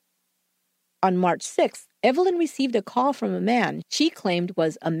left. On March 6th, Evelyn received a call from a man she claimed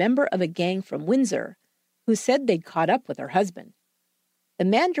was a member of a gang from Windsor, who said they'd caught up with her husband. The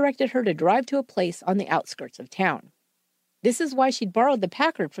man directed her to drive to a place on the outskirts of town. This is why she'd borrowed the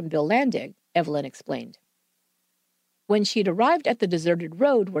Packard from Bill Landig, Evelyn explained. When she'd arrived at the deserted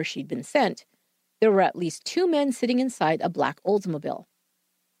road where she'd been sent, there were at least 2 men sitting inside a black Oldsmobile.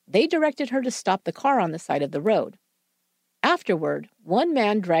 They directed her to stop the car on the side of the road. Afterward, one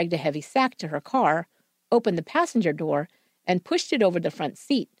man dragged a heavy sack to her car, opened the passenger door, and pushed it over the front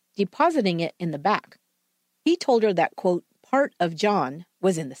seat, depositing it in the back. He told her that, quote, part of John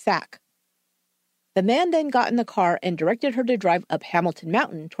was in the sack. The man then got in the car and directed her to drive up Hamilton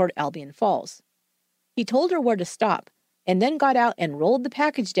Mountain toward Albion Falls. He told her where to stop, and then got out and rolled the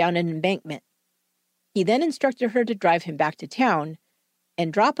package down an embankment. He then instructed her to drive him back to town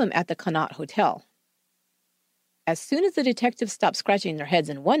and drop him at the Connaught Hotel. As soon as the detectives stopped scratching their heads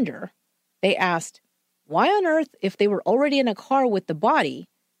in wonder, they asked, Why on earth, if they were already in a car with the body,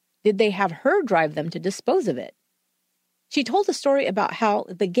 did they have her drive them to dispose of it? She told a story about how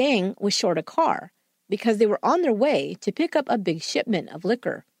the gang was short a car because they were on their way to pick up a big shipment of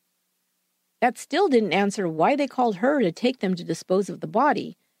liquor. That still didn't answer why they called her to take them to dispose of the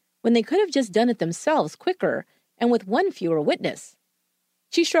body when they could have just done it themselves quicker and with one fewer witness.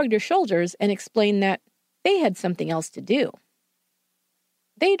 She shrugged her shoulders and explained that they had something else to do.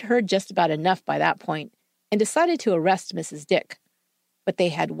 They'd heard just about enough by that point and decided to arrest Mrs. Dick. But they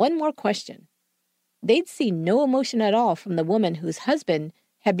had one more question. They'd seen no emotion at all from the woman whose husband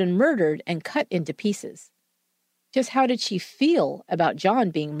had been murdered and cut into pieces. Just how did she feel about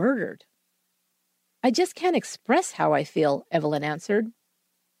John being murdered? I just can't express how I feel, Evelyn answered.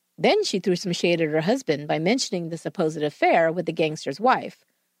 Then she threw some shade at her husband by mentioning the supposed affair with the gangster's wife,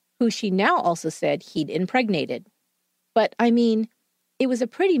 who she now also said he'd impregnated. But, I mean, it was a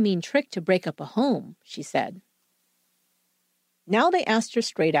pretty mean trick to break up a home, she said. Now they asked her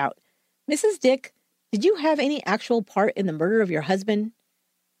straight out, Mrs. Dick, did you have any actual part in the murder of your husband?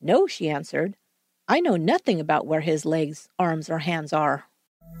 No, she answered. I know nothing about where his legs, arms, or hands are.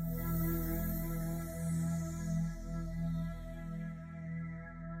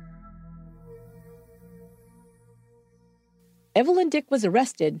 Evelyn Dick was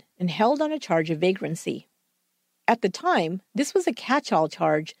arrested and held on a charge of vagrancy. At the time, this was a catch-all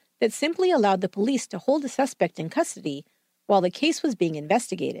charge that simply allowed the police to hold a suspect in custody while the case was being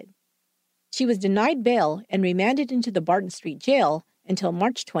investigated. She was denied bail and remanded into the Barton Street Jail until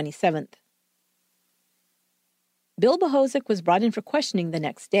March 27th. Bill Bohosic was brought in for questioning the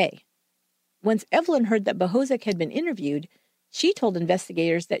next day. Once Evelyn heard that Bohosic had been interviewed, she told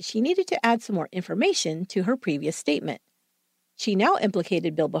investigators that she needed to add some more information to her previous statement. She now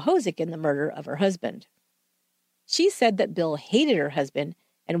implicated Bill Bohosic in the murder of her husband. She said that Bill hated her husband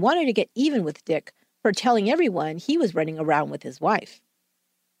and wanted to get even with Dick for telling everyone he was running around with his wife.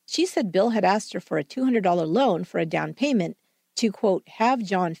 She said Bill had asked her for a $200 loan for a down payment to, quote, have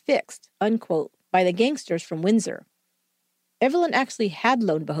John fixed, unquote, by the gangsters from Windsor. Evelyn actually had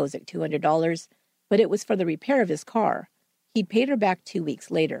loaned Bohosic $200, but it was for the repair of his car. He'd paid her back 2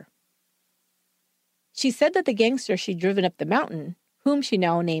 weeks later. She said that the gangster she'd driven up the mountain, whom she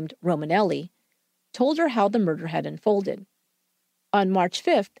now named Romanelli, told her how the murder had unfolded. On March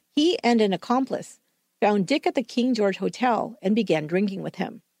 5th, he and an accomplice found Dick at the King George Hotel and began drinking with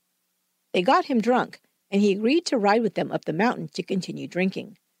him. They got him drunk, and he agreed to ride with them up the mountain to continue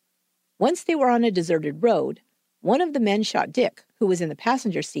drinking. Once they were on a deserted road, one of the men shot Dick, who was in the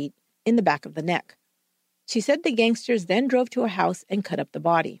passenger seat, in the back of the neck. She said the gangsters then drove to a house and cut up the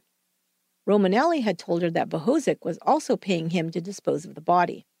body. Romanelli had told her that Bohosic was also paying him to dispose of the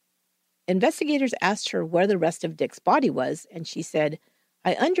body. Investigators asked her where the rest of Dick's body was, and she said,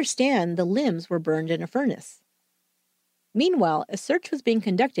 I understand the limbs were burned in a furnace. Meanwhile, a search was being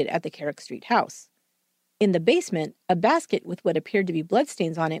conducted at the Carrick Street house. In the basement, a basket with what appeared to be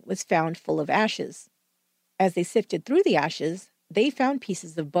bloodstains on it was found full of ashes. As they sifted through the ashes, they found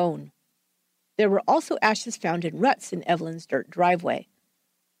pieces of bone. There were also ashes found in ruts in Evelyn's dirt driveway.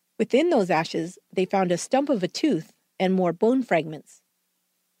 Within those ashes, they found a stump of a tooth and more bone fragments.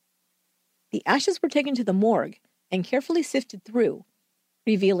 The ashes were taken to the morgue and carefully sifted through,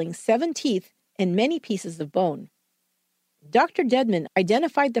 revealing 7 teeth and many pieces of bone. Dr. Dedman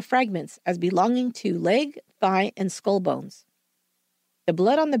identified the fragments as belonging to leg, thigh, and skull bones. The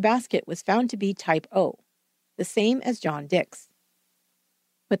blood on the basket was found to be type O, the same as John Dick's.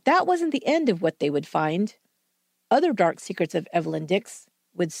 But that wasn't the end of what they would find. Other dark secrets of Evelyn Dick's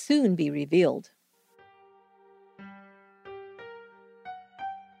would soon be revealed.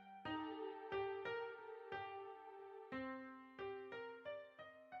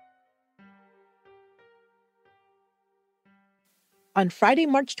 On Friday,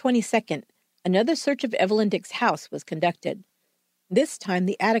 March 22nd, another search of Evelyn Dick's house was conducted. This time,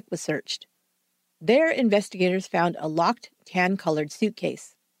 the attic was searched. There, investigators found a locked, tan-colored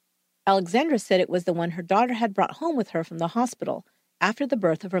suitcase. Alexandra said it was the one her daughter had brought home with her from the hospital after the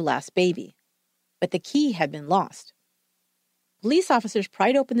birth of her last baby. But the key had been lost. Police officers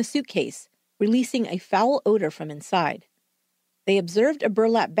pried open the suitcase, releasing a foul odor from inside. They observed a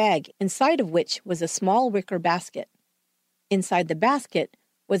burlap bag, inside of which was a small wicker basket. Inside the basket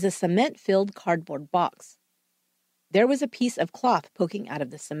was a cement-filled cardboard box. There was a piece of cloth poking out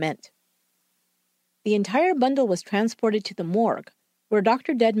of the cement. The entire bundle was transported to the morgue, where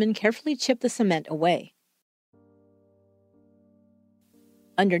Dr. Dedman carefully chipped the cement away.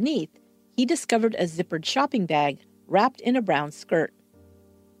 Underneath, he discovered a zippered shopping bag wrapped in a brown skirt.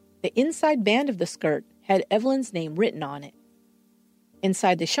 The inside band of the skirt had Evelyn's name written on it.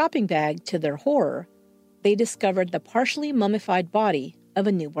 Inside the shopping bag, to their horror, they discovered the partially mummified body of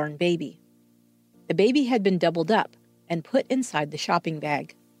a newborn baby. The baby had been doubled up and put inside the shopping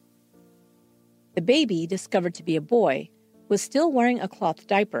bag. The baby, discovered to be a boy, was still wearing a cloth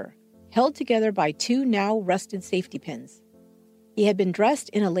diaper, held together by two now rusted safety pins. He had been dressed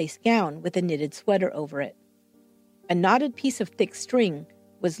in a lace gown with a knitted sweater over it. A knotted piece of thick string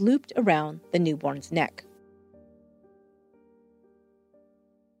was looped around the newborn's neck.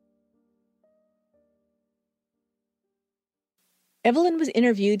 Evelyn was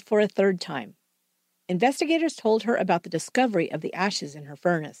interviewed for a third time. Investigators told her about the discovery of the ashes in her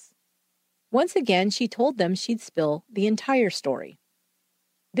furnace. Once again, she told them she'd spill the entire story.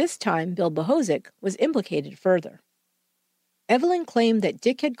 This time, Bill Bohozik was implicated further. Evelyn claimed that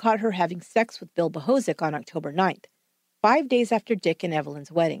Dick had caught her having sex with Bill Bohozik on October 9th, 5 days after Dick and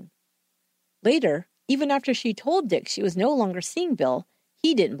Evelyn's wedding. Later, even after she told Dick she was no longer seeing Bill,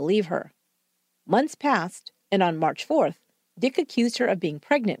 he didn't believe her. Months passed, and on March 4th, Dick accused her of being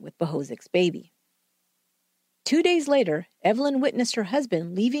pregnant with Bohozik's baby. 2 days later, Evelyn witnessed her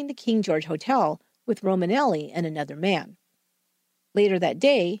husband leaving the King George Hotel with Romanelli and another man. Later that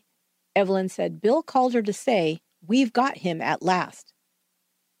day, Evelyn said Bill called her to say, "We've got him at last."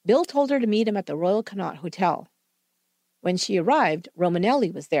 Bill told her to meet him at the Royal Connaught Hotel. When she arrived,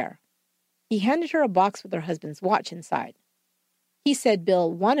 Romanelli was there. He handed her a box with her husband's watch inside. He said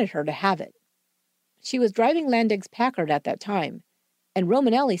Bill wanted her to have it. She was driving Landeg's Packard at that time, and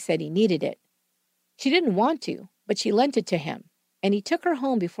Romanelli said he needed it. She didn't want to, but she lent it to him, and he took her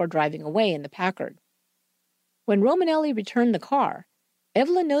home before driving away in the Packard. When Romanelli returned the car,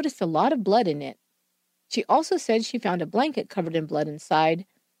 Evelyn noticed a lot of blood in it. She also said she found a blanket covered in blood inside,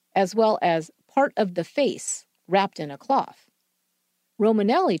 as well as part of the face wrapped in a cloth.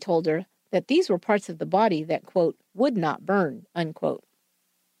 Romanelli told her that these were parts of the body that, quote, would not burn, unquote.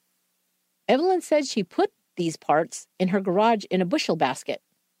 Evelyn said she put these parts in her garage in a bushel basket.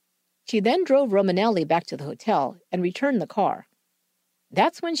 She then drove Romanelli back to the hotel and returned the car.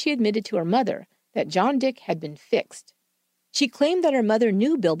 That's when she admitted to her mother that John Dick had been fixed. She claimed that her mother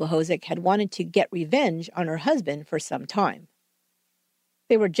knew Bill Bohozik had wanted to get revenge on her husband for some time.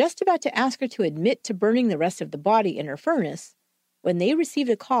 They were just about to ask her to admit to burning the rest of the body in her furnace when they received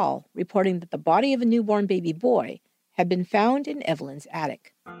a call reporting that the body of a newborn baby boy had been found in Evelyn's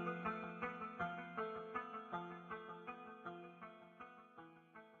attic.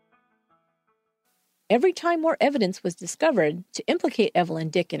 Every time more evidence was discovered to implicate Evelyn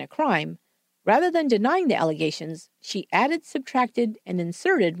Dick in a crime, rather than denying the allegations, she added, subtracted, and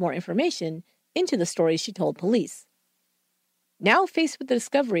inserted more information into the stories she told police. Now faced with the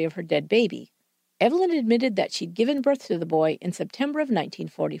discovery of her dead baby, Evelyn admitted that she'd given birth to the boy in September of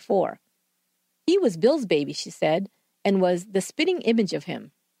 1944. He was Bill's baby, she said, and was the spitting image of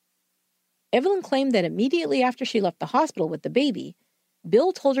him. Evelyn claimed that immediately after she left the hospital with the baby,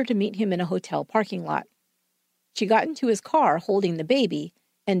 Bill told her to meet him in a hotel parking lot. She got into his car holding the baby,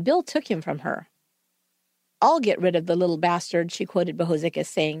 and Bill took him from her. "I'll get rid of the little bastard," she quoted Bohozik as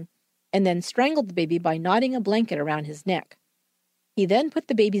saying, and then strangled the baby by knotting a blanket around his neck. He then put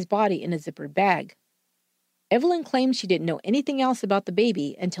the baby's body in a zippered bag. Evelyn claimed she didn't know anything else about the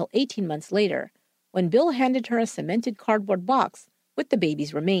baby until 18 months later, when Bill handed her a cemented cardboard box with the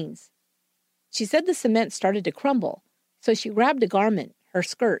baby's remains. She said the cement started to crumble, so she grabbed a garment, her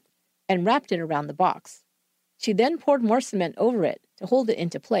skirt, and wrapped it around the box. She then poured more cement over it to hold it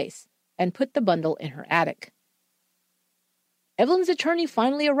into place and put the bundle in her attic. Evelyn's attorney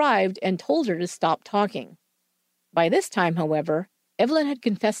finally arrived and told her to stop talking. By this time, however, Evelyn had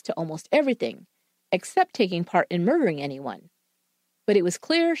confessed to almost everything, except taking part in murdering anyone. But it was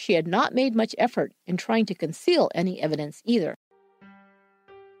clear she had not made much effort in trying to conceal any evidence either.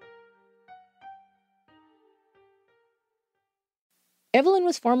 Evelyn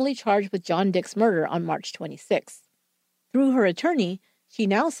was formally charged with John Dick's murder on March 26. Through her attorney, she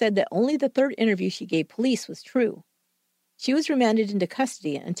now said that only the third interview she gave police was true. She was remanded into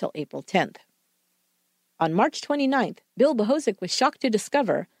custody until April 10th. On March 29th, Bill Bohozik was shocked to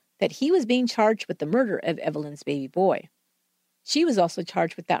discover that he was being charged with the murder of Evelyn's baby boy. She was also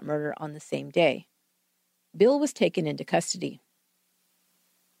charged with that murder on the same day. Bill was taken into custody.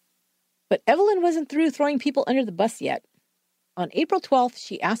 But Evelyn wasn't through throwing people under the bus yet. On April 12th,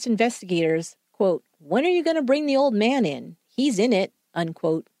 she asked investigators, quote, "When are you going to bring the old man in? He's in it,"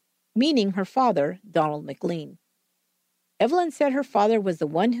 unquote, meaning her father, Donald McLean. Evelyn said her father was the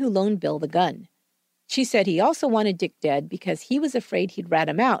one who loaned Bill the gun. She said he also wanted Dick dead because he was afraid he'd rat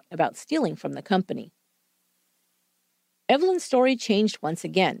him out about stealing from the company. Evelyn's story changed once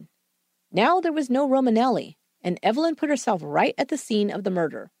again. Now there was no Romanelli, and Evelyn put herself right at the scene of the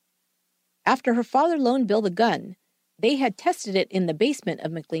murder. After her father loaned Bill the gun, they had tested it in the basement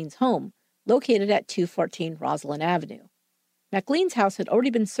of McLean's home, located at 214 Roslyn Avenue. McLean's house had already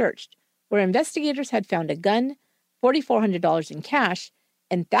been searched, where investigators had found a gun, $4,400 in cash,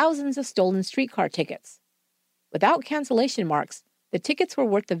 and thousands of stolen streetcar tickets. Without cancellation marks, the tickets were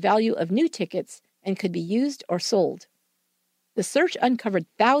worth the value of new tickets and could be used or sold. The search uncovered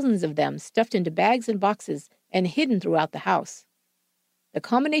thousands of them stuffed into bags and boxes and hidden throughout the house. The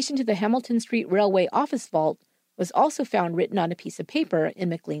combination to the Hamilton Street Railway office vault was also found written on a piece of paper in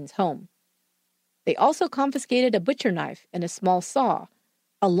McLean's home. They also confiscated a butcher knife and a small saw,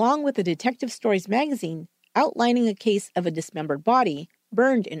 along with a Detective Stories magazine outlining a case of a dismembered body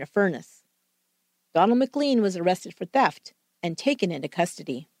burned in a furnace. Donald McLean was arrested for theft and taken into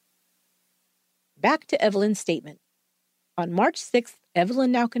custody. Back to Evelyn's statement. On March 6th,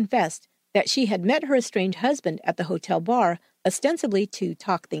 Evelyn now confessed that she had met her estranged husband at the hotel bar ostensibly to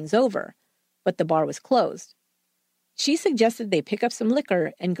talk things over, but the bar was closed. She suggested they pick up some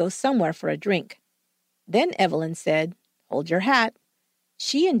liquor and go somewhere for a drink. Then Evelyn said, "Hold your hat."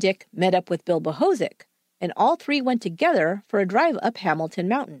 She and Dick met up with Bill Bohozik, and all three went together for a drive up Hamilton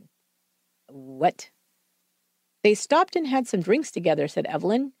Mountain. What? They stopped and had some drinks together, said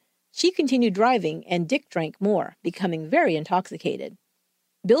Evelyn. She continued driving, and Dick drank more, becoming very intoxicated.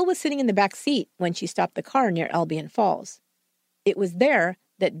 Bill was sitting in the back seat when she stopped the car near Albion Falls. It was there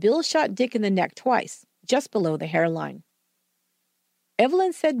that Bill shot Dick in the neck twice, just below the hairline.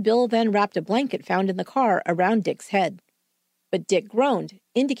 Evelyn said Bill then wrapped a blanket found in the car around Dick's head. But Dick groaned,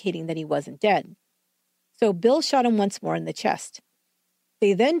 indicating that he wasn't dead. So Bill shot him once more in the chest.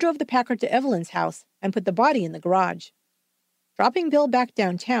 They then drove the Packard to Evelyn's house and put the body in the garage. Dropping Bill back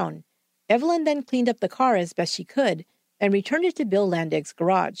downtown, Evelyn then cleaned up the car as best she could and returned it to Bill Landig's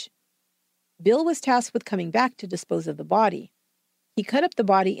garage. Bill was tasked with coming back to dispose of the body. He cut up the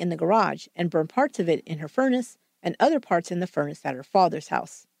body in the garage and burned parts of it in her furnace and other parts in the furnace at her father's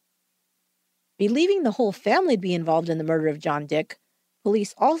house. Believing the whole family to be involved in the murder of John Dick,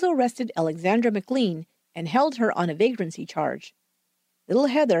 police also arrested Alexandra McLean and held her on a vagrancy charge. Little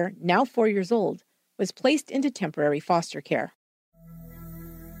Heather, now 4 years old, was placed into temporary foster care.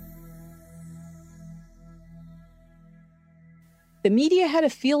 The media had a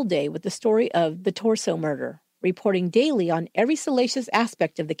field day with the story of the Torso murder, reporting daily on every salacious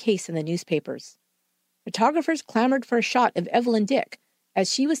aspect of the case in the newspapers. Photographers clamored for a shot of Evelyn Dick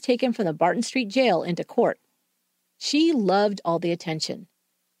as she was taken from the Barton Street jail into court. She loved all the attention.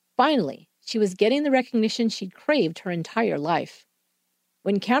 Finally, she was getting the recognition she'd craved her entire life.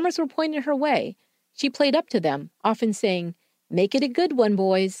 When cameras were pointed her way, she played up to them, often saying, "Make it a good one,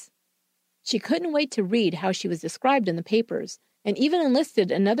 boys." She couldn't wait to read how she was described in the papers, and even enlisted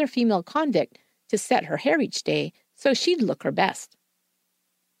another female convict to set her hair each day so she'd look her best.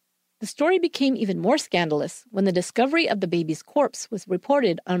 The story became even more scandalous when the discovery of the baby's corpse was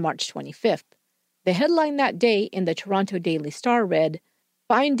reported on March 25th. The headline that day in the Toronto Daily Star read,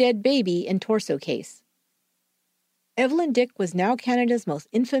 "Find Dead Baby in Torso Case." Evelyn Dick was now Canada's most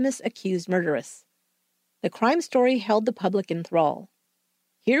infamous accused murderess. The crime story held the public in thrall.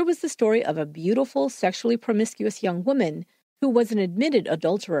 Here was the story of a beautiful, sexually promiscuous young woman who was an admitted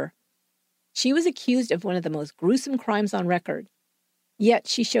adulterer. She was accused of one of the most gruesome crimes on record. Yet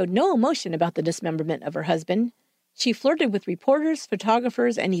she showed no emotion about the dismemberment of her husband. She flirted with reporters,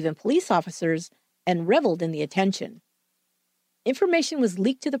 photographers, and even police officers, and reveled in the attention. Information was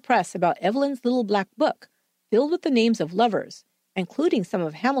leaked to the press about Evelyn's little black book, filled with the names of lovers, including some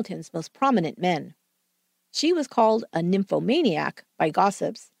of Hamilton's most prominent men. She was called a nymphomaniac by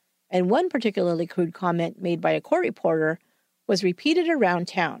gossips, and one particularly crude comment made by a court reporter was repeated around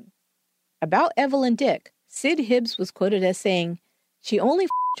town. About Evelyn Dick, Sid Hibbs was quoted as saying, "She only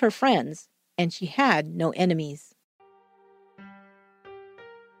f***ed her friends, and she had no enemies."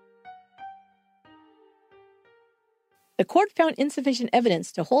 The court found insufficient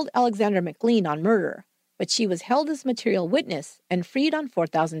evidence to hold Alexandra McLean on murder, but she was held as material witness and freed on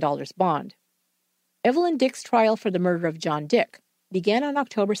 $4,000 bond. Evelyn Dick's trial for the murder of John Dick began on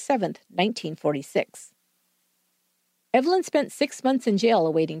October 7, 1946. Evelyn spent 6 months in jail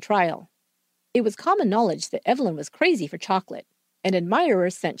awaiting trial. It was common knowledge that Evelyn was crazy for chocolate, and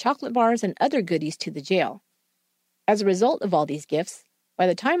admirers sent chocolate bars and other goodies to the jail. As a result of all these gifts, by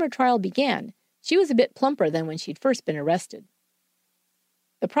the time her trial began, she was a bit plumper than when she'd first been arrested.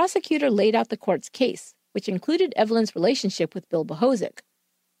 The prosecutor laid out the court's case, which included Evelyn's relationship with Bill Bohozik.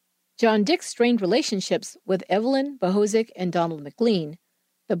 John Dick's strained relationships with Evelyn, Bohozik, and Donald McLean,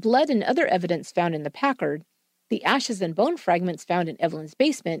 the blood and other evidence found in the Packard, the ashes and bone fragments found in Evelyn's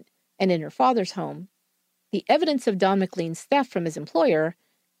basement and in her father's home, the evidence of Don McLean's theft from his employer,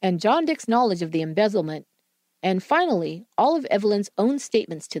 and John Dick's knowledge of the embezzlement, and finally, all of Evelyn's own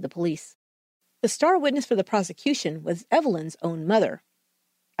statements to the police. The star witness for the prosecution was Evelyn's own mother.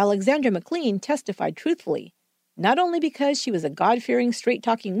 Alexandra McLean testified truthfully, not only because she was a God-fearing,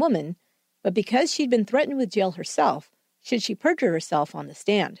 straight-talking woman, but because she'd been threatened with jail herself should she perjure herself on the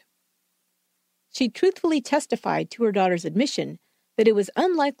stand. She truthfully testified to her daughter's admission that it was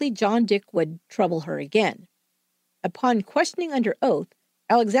unlikely John Dick would trouble her again. Upon questioning under oath,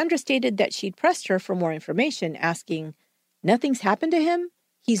 Alexandra stated that she'd pressed her for more information, asking, "Nothing's happened to him?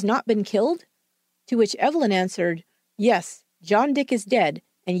 He's not been killed?" To which Evelyn answered, "Yes, John Dick is dead,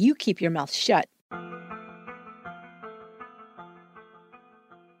 and you keep your mouth shut."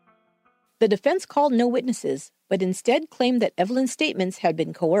 The defense called no witnesses, but instead claimed that Evelyn's statements had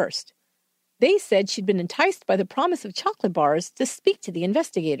been coerced. They said she'd been enticed by the promise of chocolate bars to speak to the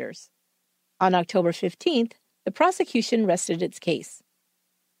investigators. On October 15th, the prosecution rested its case.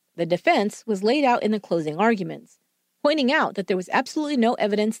 The defense was laid out in the closing arguments, pointing out that there was absolutely no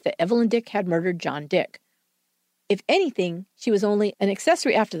evidence that Evelyn Dick had murdered John Dick. If anything, she was only an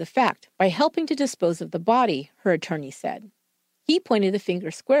accessory after the fact by helping to dispose of the body, her attorney said. He pointed the finger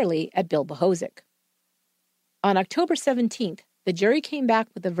squarely at Bill Bohozic. On October 17th, the jury came back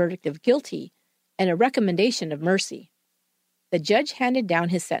with a verdict of guilty and a recommendation of mercy. The judge handed down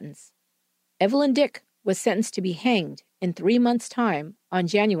his sentence. Evelyn Dick was sentenced to be hanged in 3 months' time on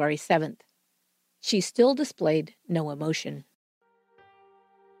January 7th. She still displayed no emotion.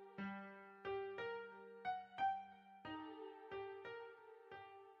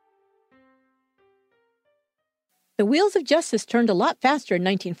 The wheels of justice turned a lot faster in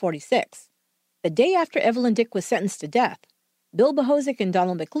 1946. The day after Evelyn Dick was sentenced to death, Bill Bohozic and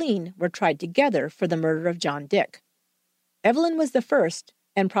Donald McLean were tried together for the murder of John Dick. Evelyn was the first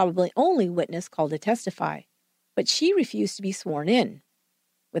and probably only witness called to testify, but she refused to be sworn in.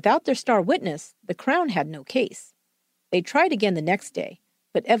 Without their star witness, the Crown had no case. They tried again the next day,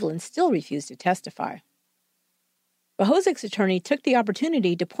 but Evelyn still refused to testify. Bohozic's attorney took the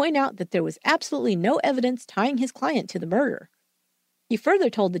opportunity to point out that there was absolutely no evidence tying his client to the murder. He further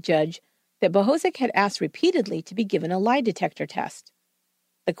told the judge that Bohozic had asked repeatedly to be given a lie detector test.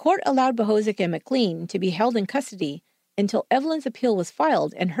 The court allowed Bohozic and McLean to be held in custody until Evelyn's appeal was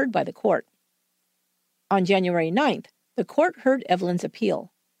filed and heard by the court. On January 9th, the court heard Evelyn's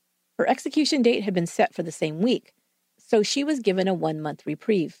appeal. Her execution date had been set for the same week, so she was given a 1-month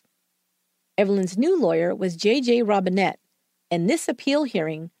reprieve. Evelyn's new lawyer was J.J. Robinette, and this appeal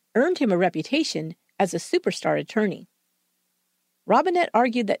hearing earned him a reputation as a superstar attorney. Robinette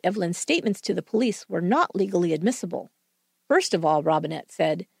argued that Evelyn's statements to the police were not legally admissible. First of all, Robinette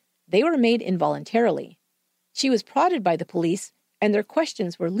said, they were made involuntarily. She was prodded by the police, and their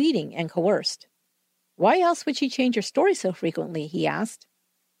questions were leading and coerced. Why else would she change her story so frequently, he asked.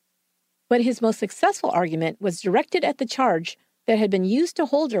 But his most successful argument was directed at the charge that had been used to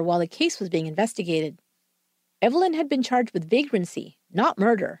hold her while the case was being investigated. Evelyn had been charged with vagrancy, not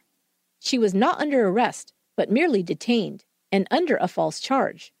murder. She was not under arrest, but merely detained, and under a false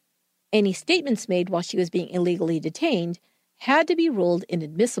charge. Any statements made while she was being illegally detained had to be ruled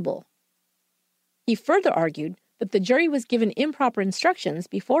inadmissible. He further argued that the jury was given improper instructions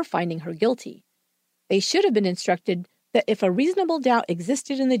before finding her guilty. They should have been instructed that if a reasonable doubt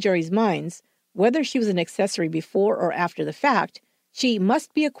existed in the jury's minds, whether she was an accessory before or after the fact, she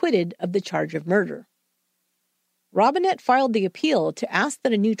must be acquitted of the charge of murder. Robinette filed the appeal to ask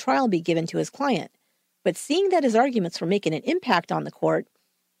that a new trial be given to his client, but seeing that his arguments were making an impact on the court,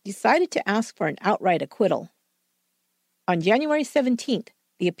 decided to ask for an outright acquittal. On January 17th,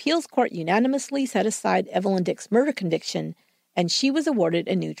 the appeals court unanimously set aside Evelyn Dick's murder conviction, and she was awarded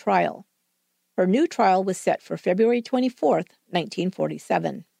a new trial. Her new trial was set for February 24th,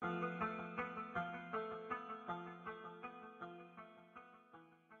 1947.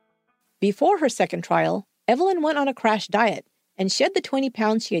 Before her second trial, Evelyn went on a crash diet and shed the 20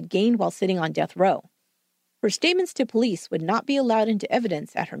 pounds she had gained while sitting on death row. Her statements to police would not be allowed into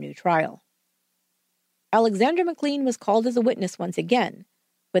evidence at her new trial. Alexandra McLean was called as a witness once again,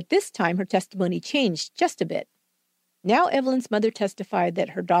 but this time her testimony changed just a bit. Now Evelyn's mother testified that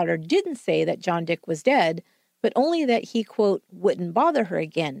her daughter didn't say that John Dick was dead, but only that he, quote, wouldn't bother her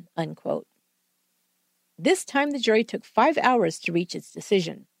again, unquote. This time the jury took 5 hours to reach its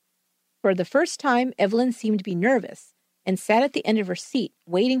decision. For the first time, Evelyn seemed to be nervous and sat at the end of her seat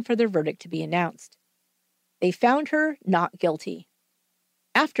waiting for their verdict to be announced. They found her not guilty.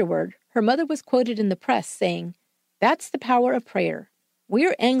 Afterward, her mother was quoted in the press saying, "That's the power of prayer.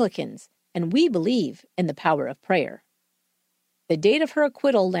 We're Anglicans, and we believe in the power of prayer." The date of her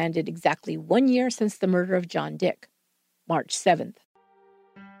acquittal landed exactly 1 year since the murder of John Dick, March 7th.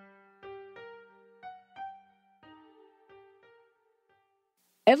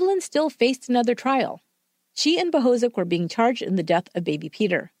 Evelyn still faced another trial. She and Bohozik were being charged in the death of baby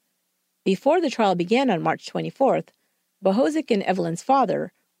Peter. Before the trial began on March 24th, Bohozik and Evelyn's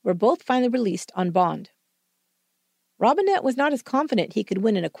father were both finally released on bond. Robinette was not as confident he could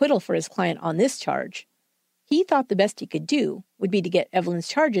win an acquittal for his client on this charge. He thought the best he could do would be to get Evelyn's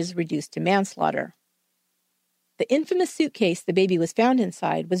charges reduced to manslaughter. The infamous suitcase the baby was found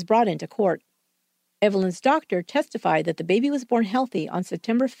inside was brought into court. Evelyn's doctor testified that the baby was born healthy on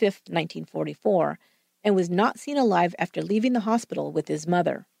September 5, 1944, and was not seen alive after leaving the hospital with his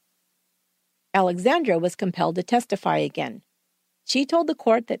mother. Alexandra was compelled to testify again. She told the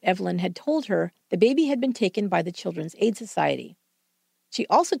court that Evelyn had told her the baby had been taken by the Children's Aid Society. She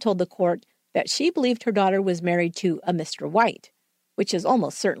also told the court that she believed her daughter was married to a Mr. White, which is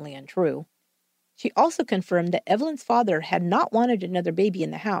almost certainly untrue. She also confirmed that Evelyn's father had not wanted another baby in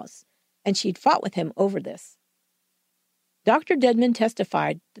the house, and she'd fought with him over this. Dr. Dedman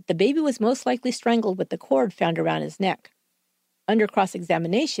testified that the baby was most likely strangled with the cord found around his neck. Under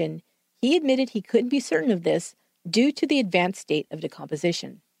cross-examination, he admitted he couldn't be certain of this due to the advanced state of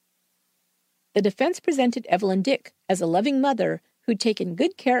decomposition. The defense presented Evelyn Dick as a loving mother who'd taken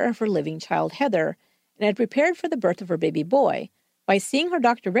good care of her living child Heather and had prepared for the birth of her baby boy by seeing her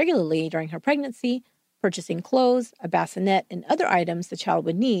doctor regularly during her pregnancy, purchasing clothes, a bassinet, and other items the child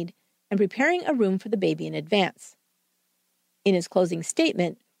would need, and preparing a room for the baby in advance. In his closing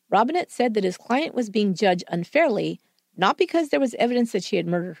statement, Robinette said that his client was being judged unfairly, not because there was evidence that she had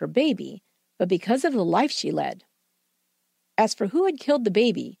murdered her baby, but because of the life she led. As for who had killed the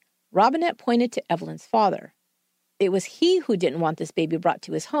baby, Robinette pointed to Evelyn's father. It was he who didn't want this baby brought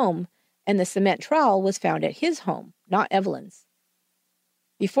to his home, and the cement trowel was found at his home, not Evelyn's.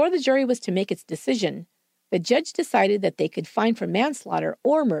 Before the jury was to make its decision, the judge decided that they could find for manslaughter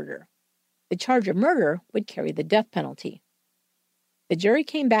or murder. The charge of murder would carry the death penalty. The jury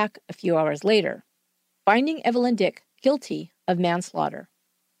came back a few hours later, finding Evelyn Dick guilty of manslaughter.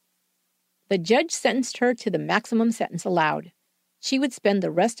 The judge sentenced her to the maximum sentence allowed. She would spend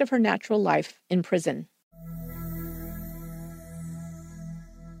the rest of her natural life in prison.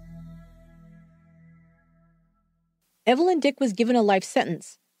 Evelyn Dick was given a life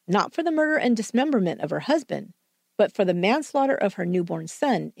sentence, not for the murder and dismemberment of her husband, but for the manslaughter of her newborn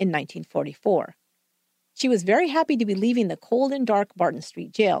son in 1944. She was very happy to be leaving the cold and dark Barton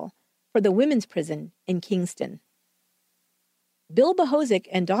Street jail for the women's prison in Kingston. Bill Bohozik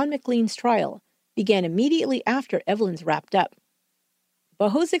and Don McLean's trial began immediately after Evelyn's wrapped up.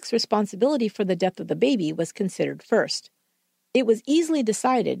 Bohozik's responsibility for the death of the baby was considered first. It was easily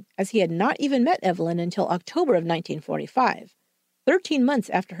decided, as he had not even met Evelyn until October of 1945, 13 months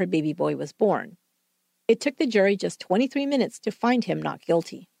after her baby boy was born. It took the jury just 23 minutes to find him not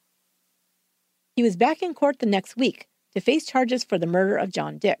guilty. He was back in court the next week to face charges for the murder of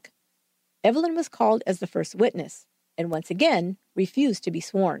John Dick. Evelyn was called as the first witness, and once again refused to be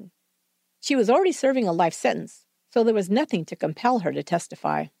sworn. She was already serving a life sentence, so there was nothing to compel her to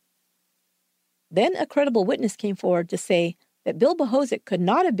testify. Then a credible witness came forward to say that Bill Bohozik could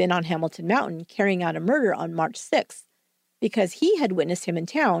not have been on Hamilton Mountain carrying out a murder on March 6th, because he had witnessed him in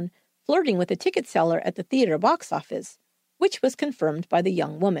town flirting with a ticket seller at the theater box office, which was confirmed by the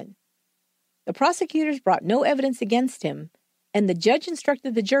young woman. The prosecutors brought no evidence against him, and the judge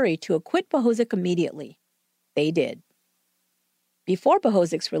instructed the jury to acquit Bohozik immediately. They did. Before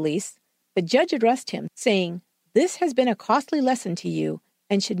Bohozik's release, the judge addressed him, saying, "This has been a costly lesson to you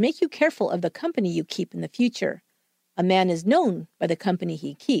and should make you careful of the company you keep in the future. A man is known by the company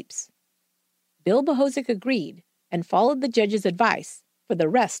he keeps." Bill Bohozik agreed and followed the judge's advice for the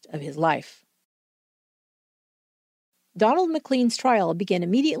rest of his life. Donald McLean's trial began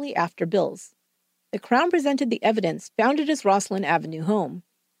immediately after Bill's. The Crown presented the evidence found at his Rosslyn Avenue home,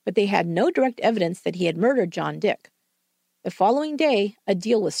 but they had no direct evidence that he had murdered John Dick. The following day, a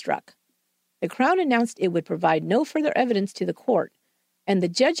deal was struck. The Crown announced it would provide no further evidence to the court, and the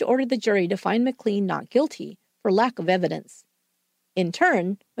judge ordered the jury to find McLean not guilty for lack of evidence. In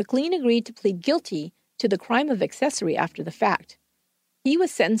turn, McLean agreed to plead guilty to the crime of accessory after the fact. He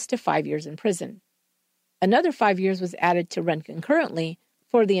was sentenced to 5 years in prison. Another 5 years was added to run concurrently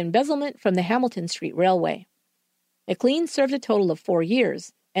for the embezzlement from the Hamilton Street Railway. McLean served a total of 4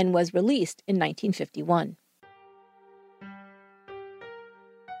 years and was released in 1951.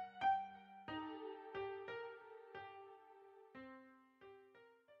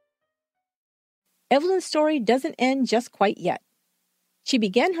 Evelyn's story doesn't end just quite yet. She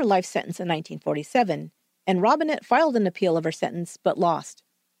began her life sentence in 1947, and Robinette filed an appeal of her sentence but lost.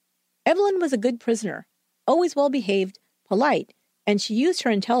 Evelyn was a good prisoner, always well-behaved, polite, and she used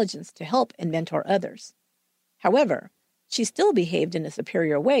her intelligence to help and mentor others. However, She still behaved in a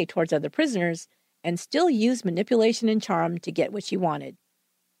superior way towards other prisoners and still used manipulation and charm to get what she wanted.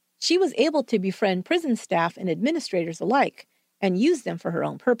 She was able to befriend prison staff and administrators alike and use them for her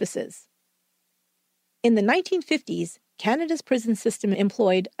own purposes. In the 1950s, Canada's prison system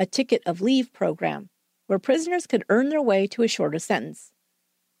employed a ticket of leave program, where prisoners could earn their way to a shorter sentence.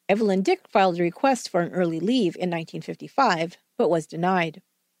 Evelyn Dick filed a request for an early leave in 1955, but was denied.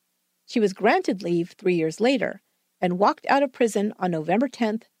 She was granted leave 3 years later and walked out of prison on November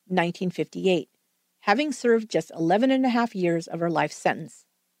 10, 1958, having served just 11 and a half years of her life sentence.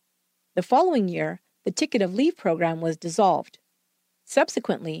 The following year, the ticket of leave program was dissolved.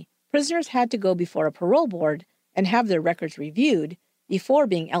 Subsequently, prisoners had to go before a parole board and have their records reviewed before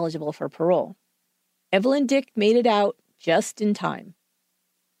being eligible for parole. Evelyn Dick made it out just in time.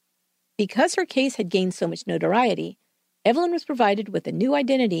 Because her case had gained so much notoriety, Evelyn was provided with a new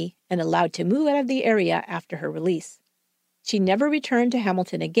identity and allowed to move out of the area after her release. She never returned to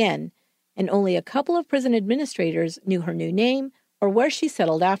Hamilton again, and only a couple of prison administrators knew her new name or where she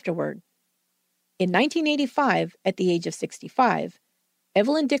settled afterward. In 1985, at the age of 65,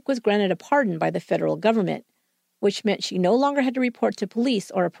 Evelyn Dick was granted a pardon by the federal government, which meant she no longer had to report to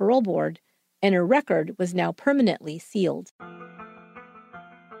police or a parole board, and her record was now permanently sealed.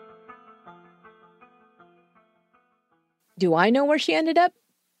 Do I know where she ended up?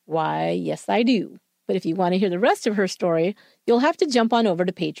 Why, yes, I do. But if you want to hear the rest of her story, you'll have to jump on over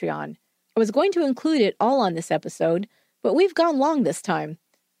to Patreon. I was going to include it all on this episode, but we've gone long this time.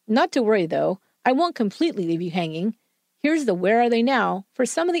 Not to worry, though. I won't completely leave you hanging. Here's the where are they now for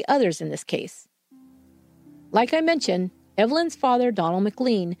some of the others in this case. Like I mentioned, Evelyn's father, Donald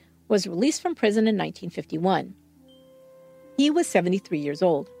McLean, was released from prison in 1951. He was 73 years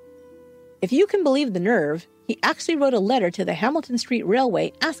old. If you can believe the nerve, he actually wrote a letter to the Hamilton Street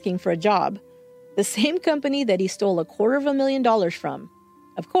Railway asking for a job, the same company that he stole $250,000 from.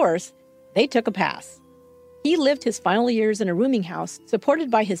 Of course, they took a pass. He lived his final years in a rooming house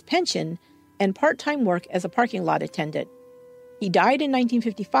supported by his pension and part-time work as a parking lot attendant. He died in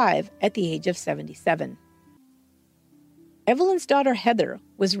 1955 at the age of 77. Evelyn's daughter Heather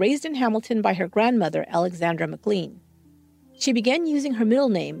was raised in Hamilton by her grandmother Alexandra McLean. She began using her middle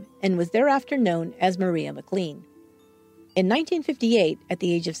name and was thereafter known as Maria McLean. In 1958, at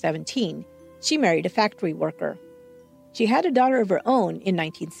the age of 17, she married a factory worker. She had a daughter of her own in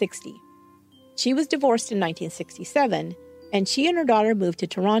 1960. She was divorced in 1967, and she and her daughter moved to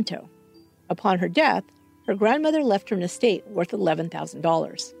Toronto. Upon her death, her grandmother left her an estate worth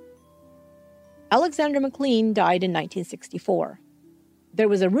 $11,000. Alexandra McLean died in 1964. There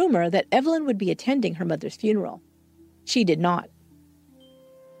was a rumor that Evelyn would be attending her mother's funeral. She did not.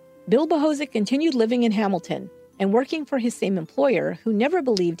 Bill Bohozik continued living in Hamilton and working for his same employer who never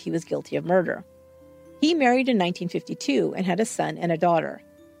believed he was guilty of murder. He married in 1952 and had a son and a daughter.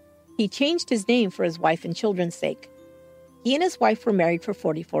 He changed his name for his wife and children's sake. He and his wife were married for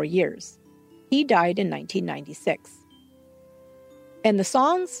 44 years. He died in 1996. And the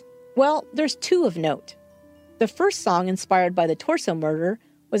songs? Well, there's two of note. The first song, inspired by the Torso murder,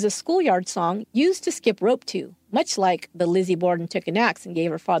 was a schoolyard song used to skip rope to, much like the Lizzie Borden took an axe and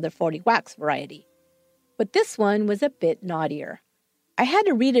gave her father 40 whacks variety. But this one was a bit naughtier. I had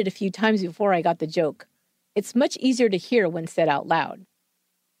to read it a few times before I got the joke. It's much easier to hear when said out loud.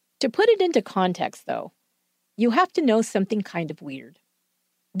 To put it into context, though, you have to know something kind of weird.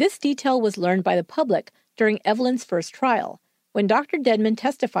 This detail was learned by the public during Evelyn's first trial, when Dr. Dedman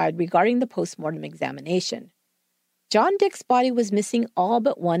testified regarding the postmortem examination. John Dick's body was missing all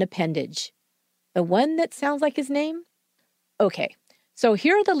but one appendage. The one that sounds like his name? Okay, so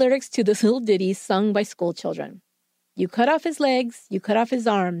here are the lyrics to this little ditty sung by schoolchildren. You cut off his legs, you cut off his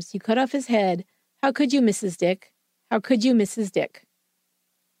arms, you cut off his head. How could you, Mrs. Dick? How could you, Mrs. Dick?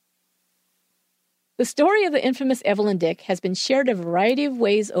 The story of the infamous Evelyn Dick has been shared a variety of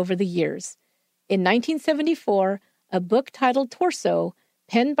ways over the years. In 1974, a book titled Torso,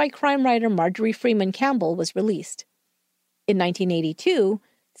 penned by crime writer Marjorie Freeman Campbell, was released. In 1982,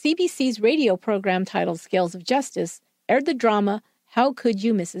 CBC's radio program titled Scales of Justice aired the drama How Could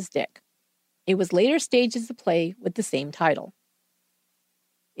You, Mrs. Dick? It was later staged as a play with the same title.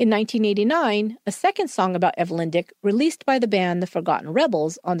 In 1989, a second song about Evelyn Dick, released by the band The Forgotten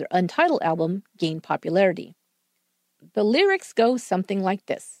Rebels on their Untitled album, gained popularity. The lyrics go something like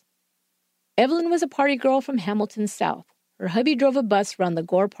this. Evelyn was a party girl from Hamilton's South. Her hubby drove a bus around the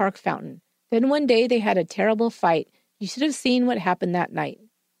Gore Park fountain. Then one day they had a terrible fight. You should have seen what happened that night.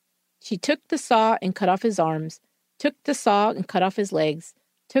 She took the saw and cut off his arms, took the saw and cut off his legs,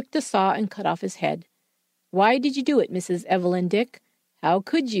 took the saw and cut off his head. Why did you do it, Mrs. Evelyn Dick? How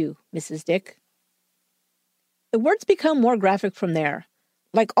could you, Mrs. Dick? The words become more graphic from there.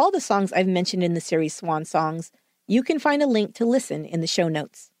 Like all the songs I've mentioned in the series Swan Songs, you can find a link to listen in the show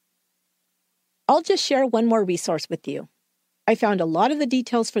notes. I'll just share one more resource with you. I found a lot of the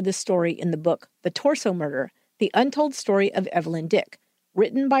details for this story in the book The Torso Murder, The Untold Story of Evelyn Dick,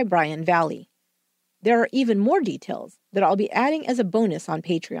 written by Brian Valley. There are even more details that I'll be adding as a bonus on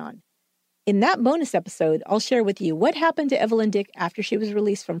Patreon. In that bonus episode, I'll share with you what happened to Evelyn Dick after she was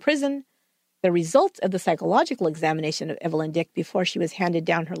released from prison, the results of the psychological examination of Evelyn Dick before she was handed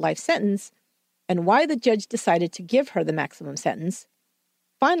down her life sentence, and why the judge decided to give her the maximum sentence.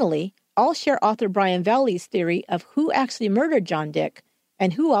 Finally, I'll share author Brian Valley's theory of who actually murdered John Dick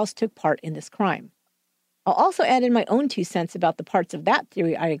and who else took part in this crime. I'll also add in my own 2 cents about the parts of that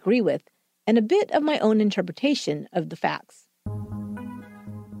theory I agree with and a bit of my own interpretation of the facts.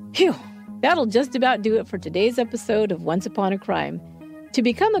 Phew, that'll just about do it for today's episode of Once Upon a Crime. To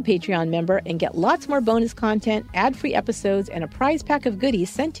become a Patreon member and get lots more bonus content, ad-free episodes, and a prize pack of goodies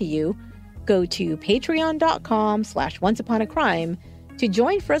sent to you, go to patreon.com/onceuponacrime to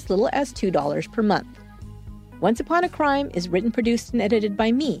join for as little as $2 per month. Once Upon a Crime is written, produced, and edited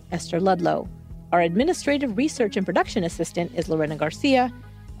by me, Esther Ludlow. Our administrative research and production assistant is Lorena Garcia.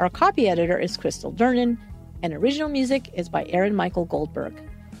 Our copy editor is Crystal Dernan, and original music is by Aaron Michael Goldberg.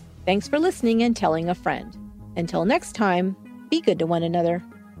 Thanks for listening and telling a friend. Until next time, be good to one another.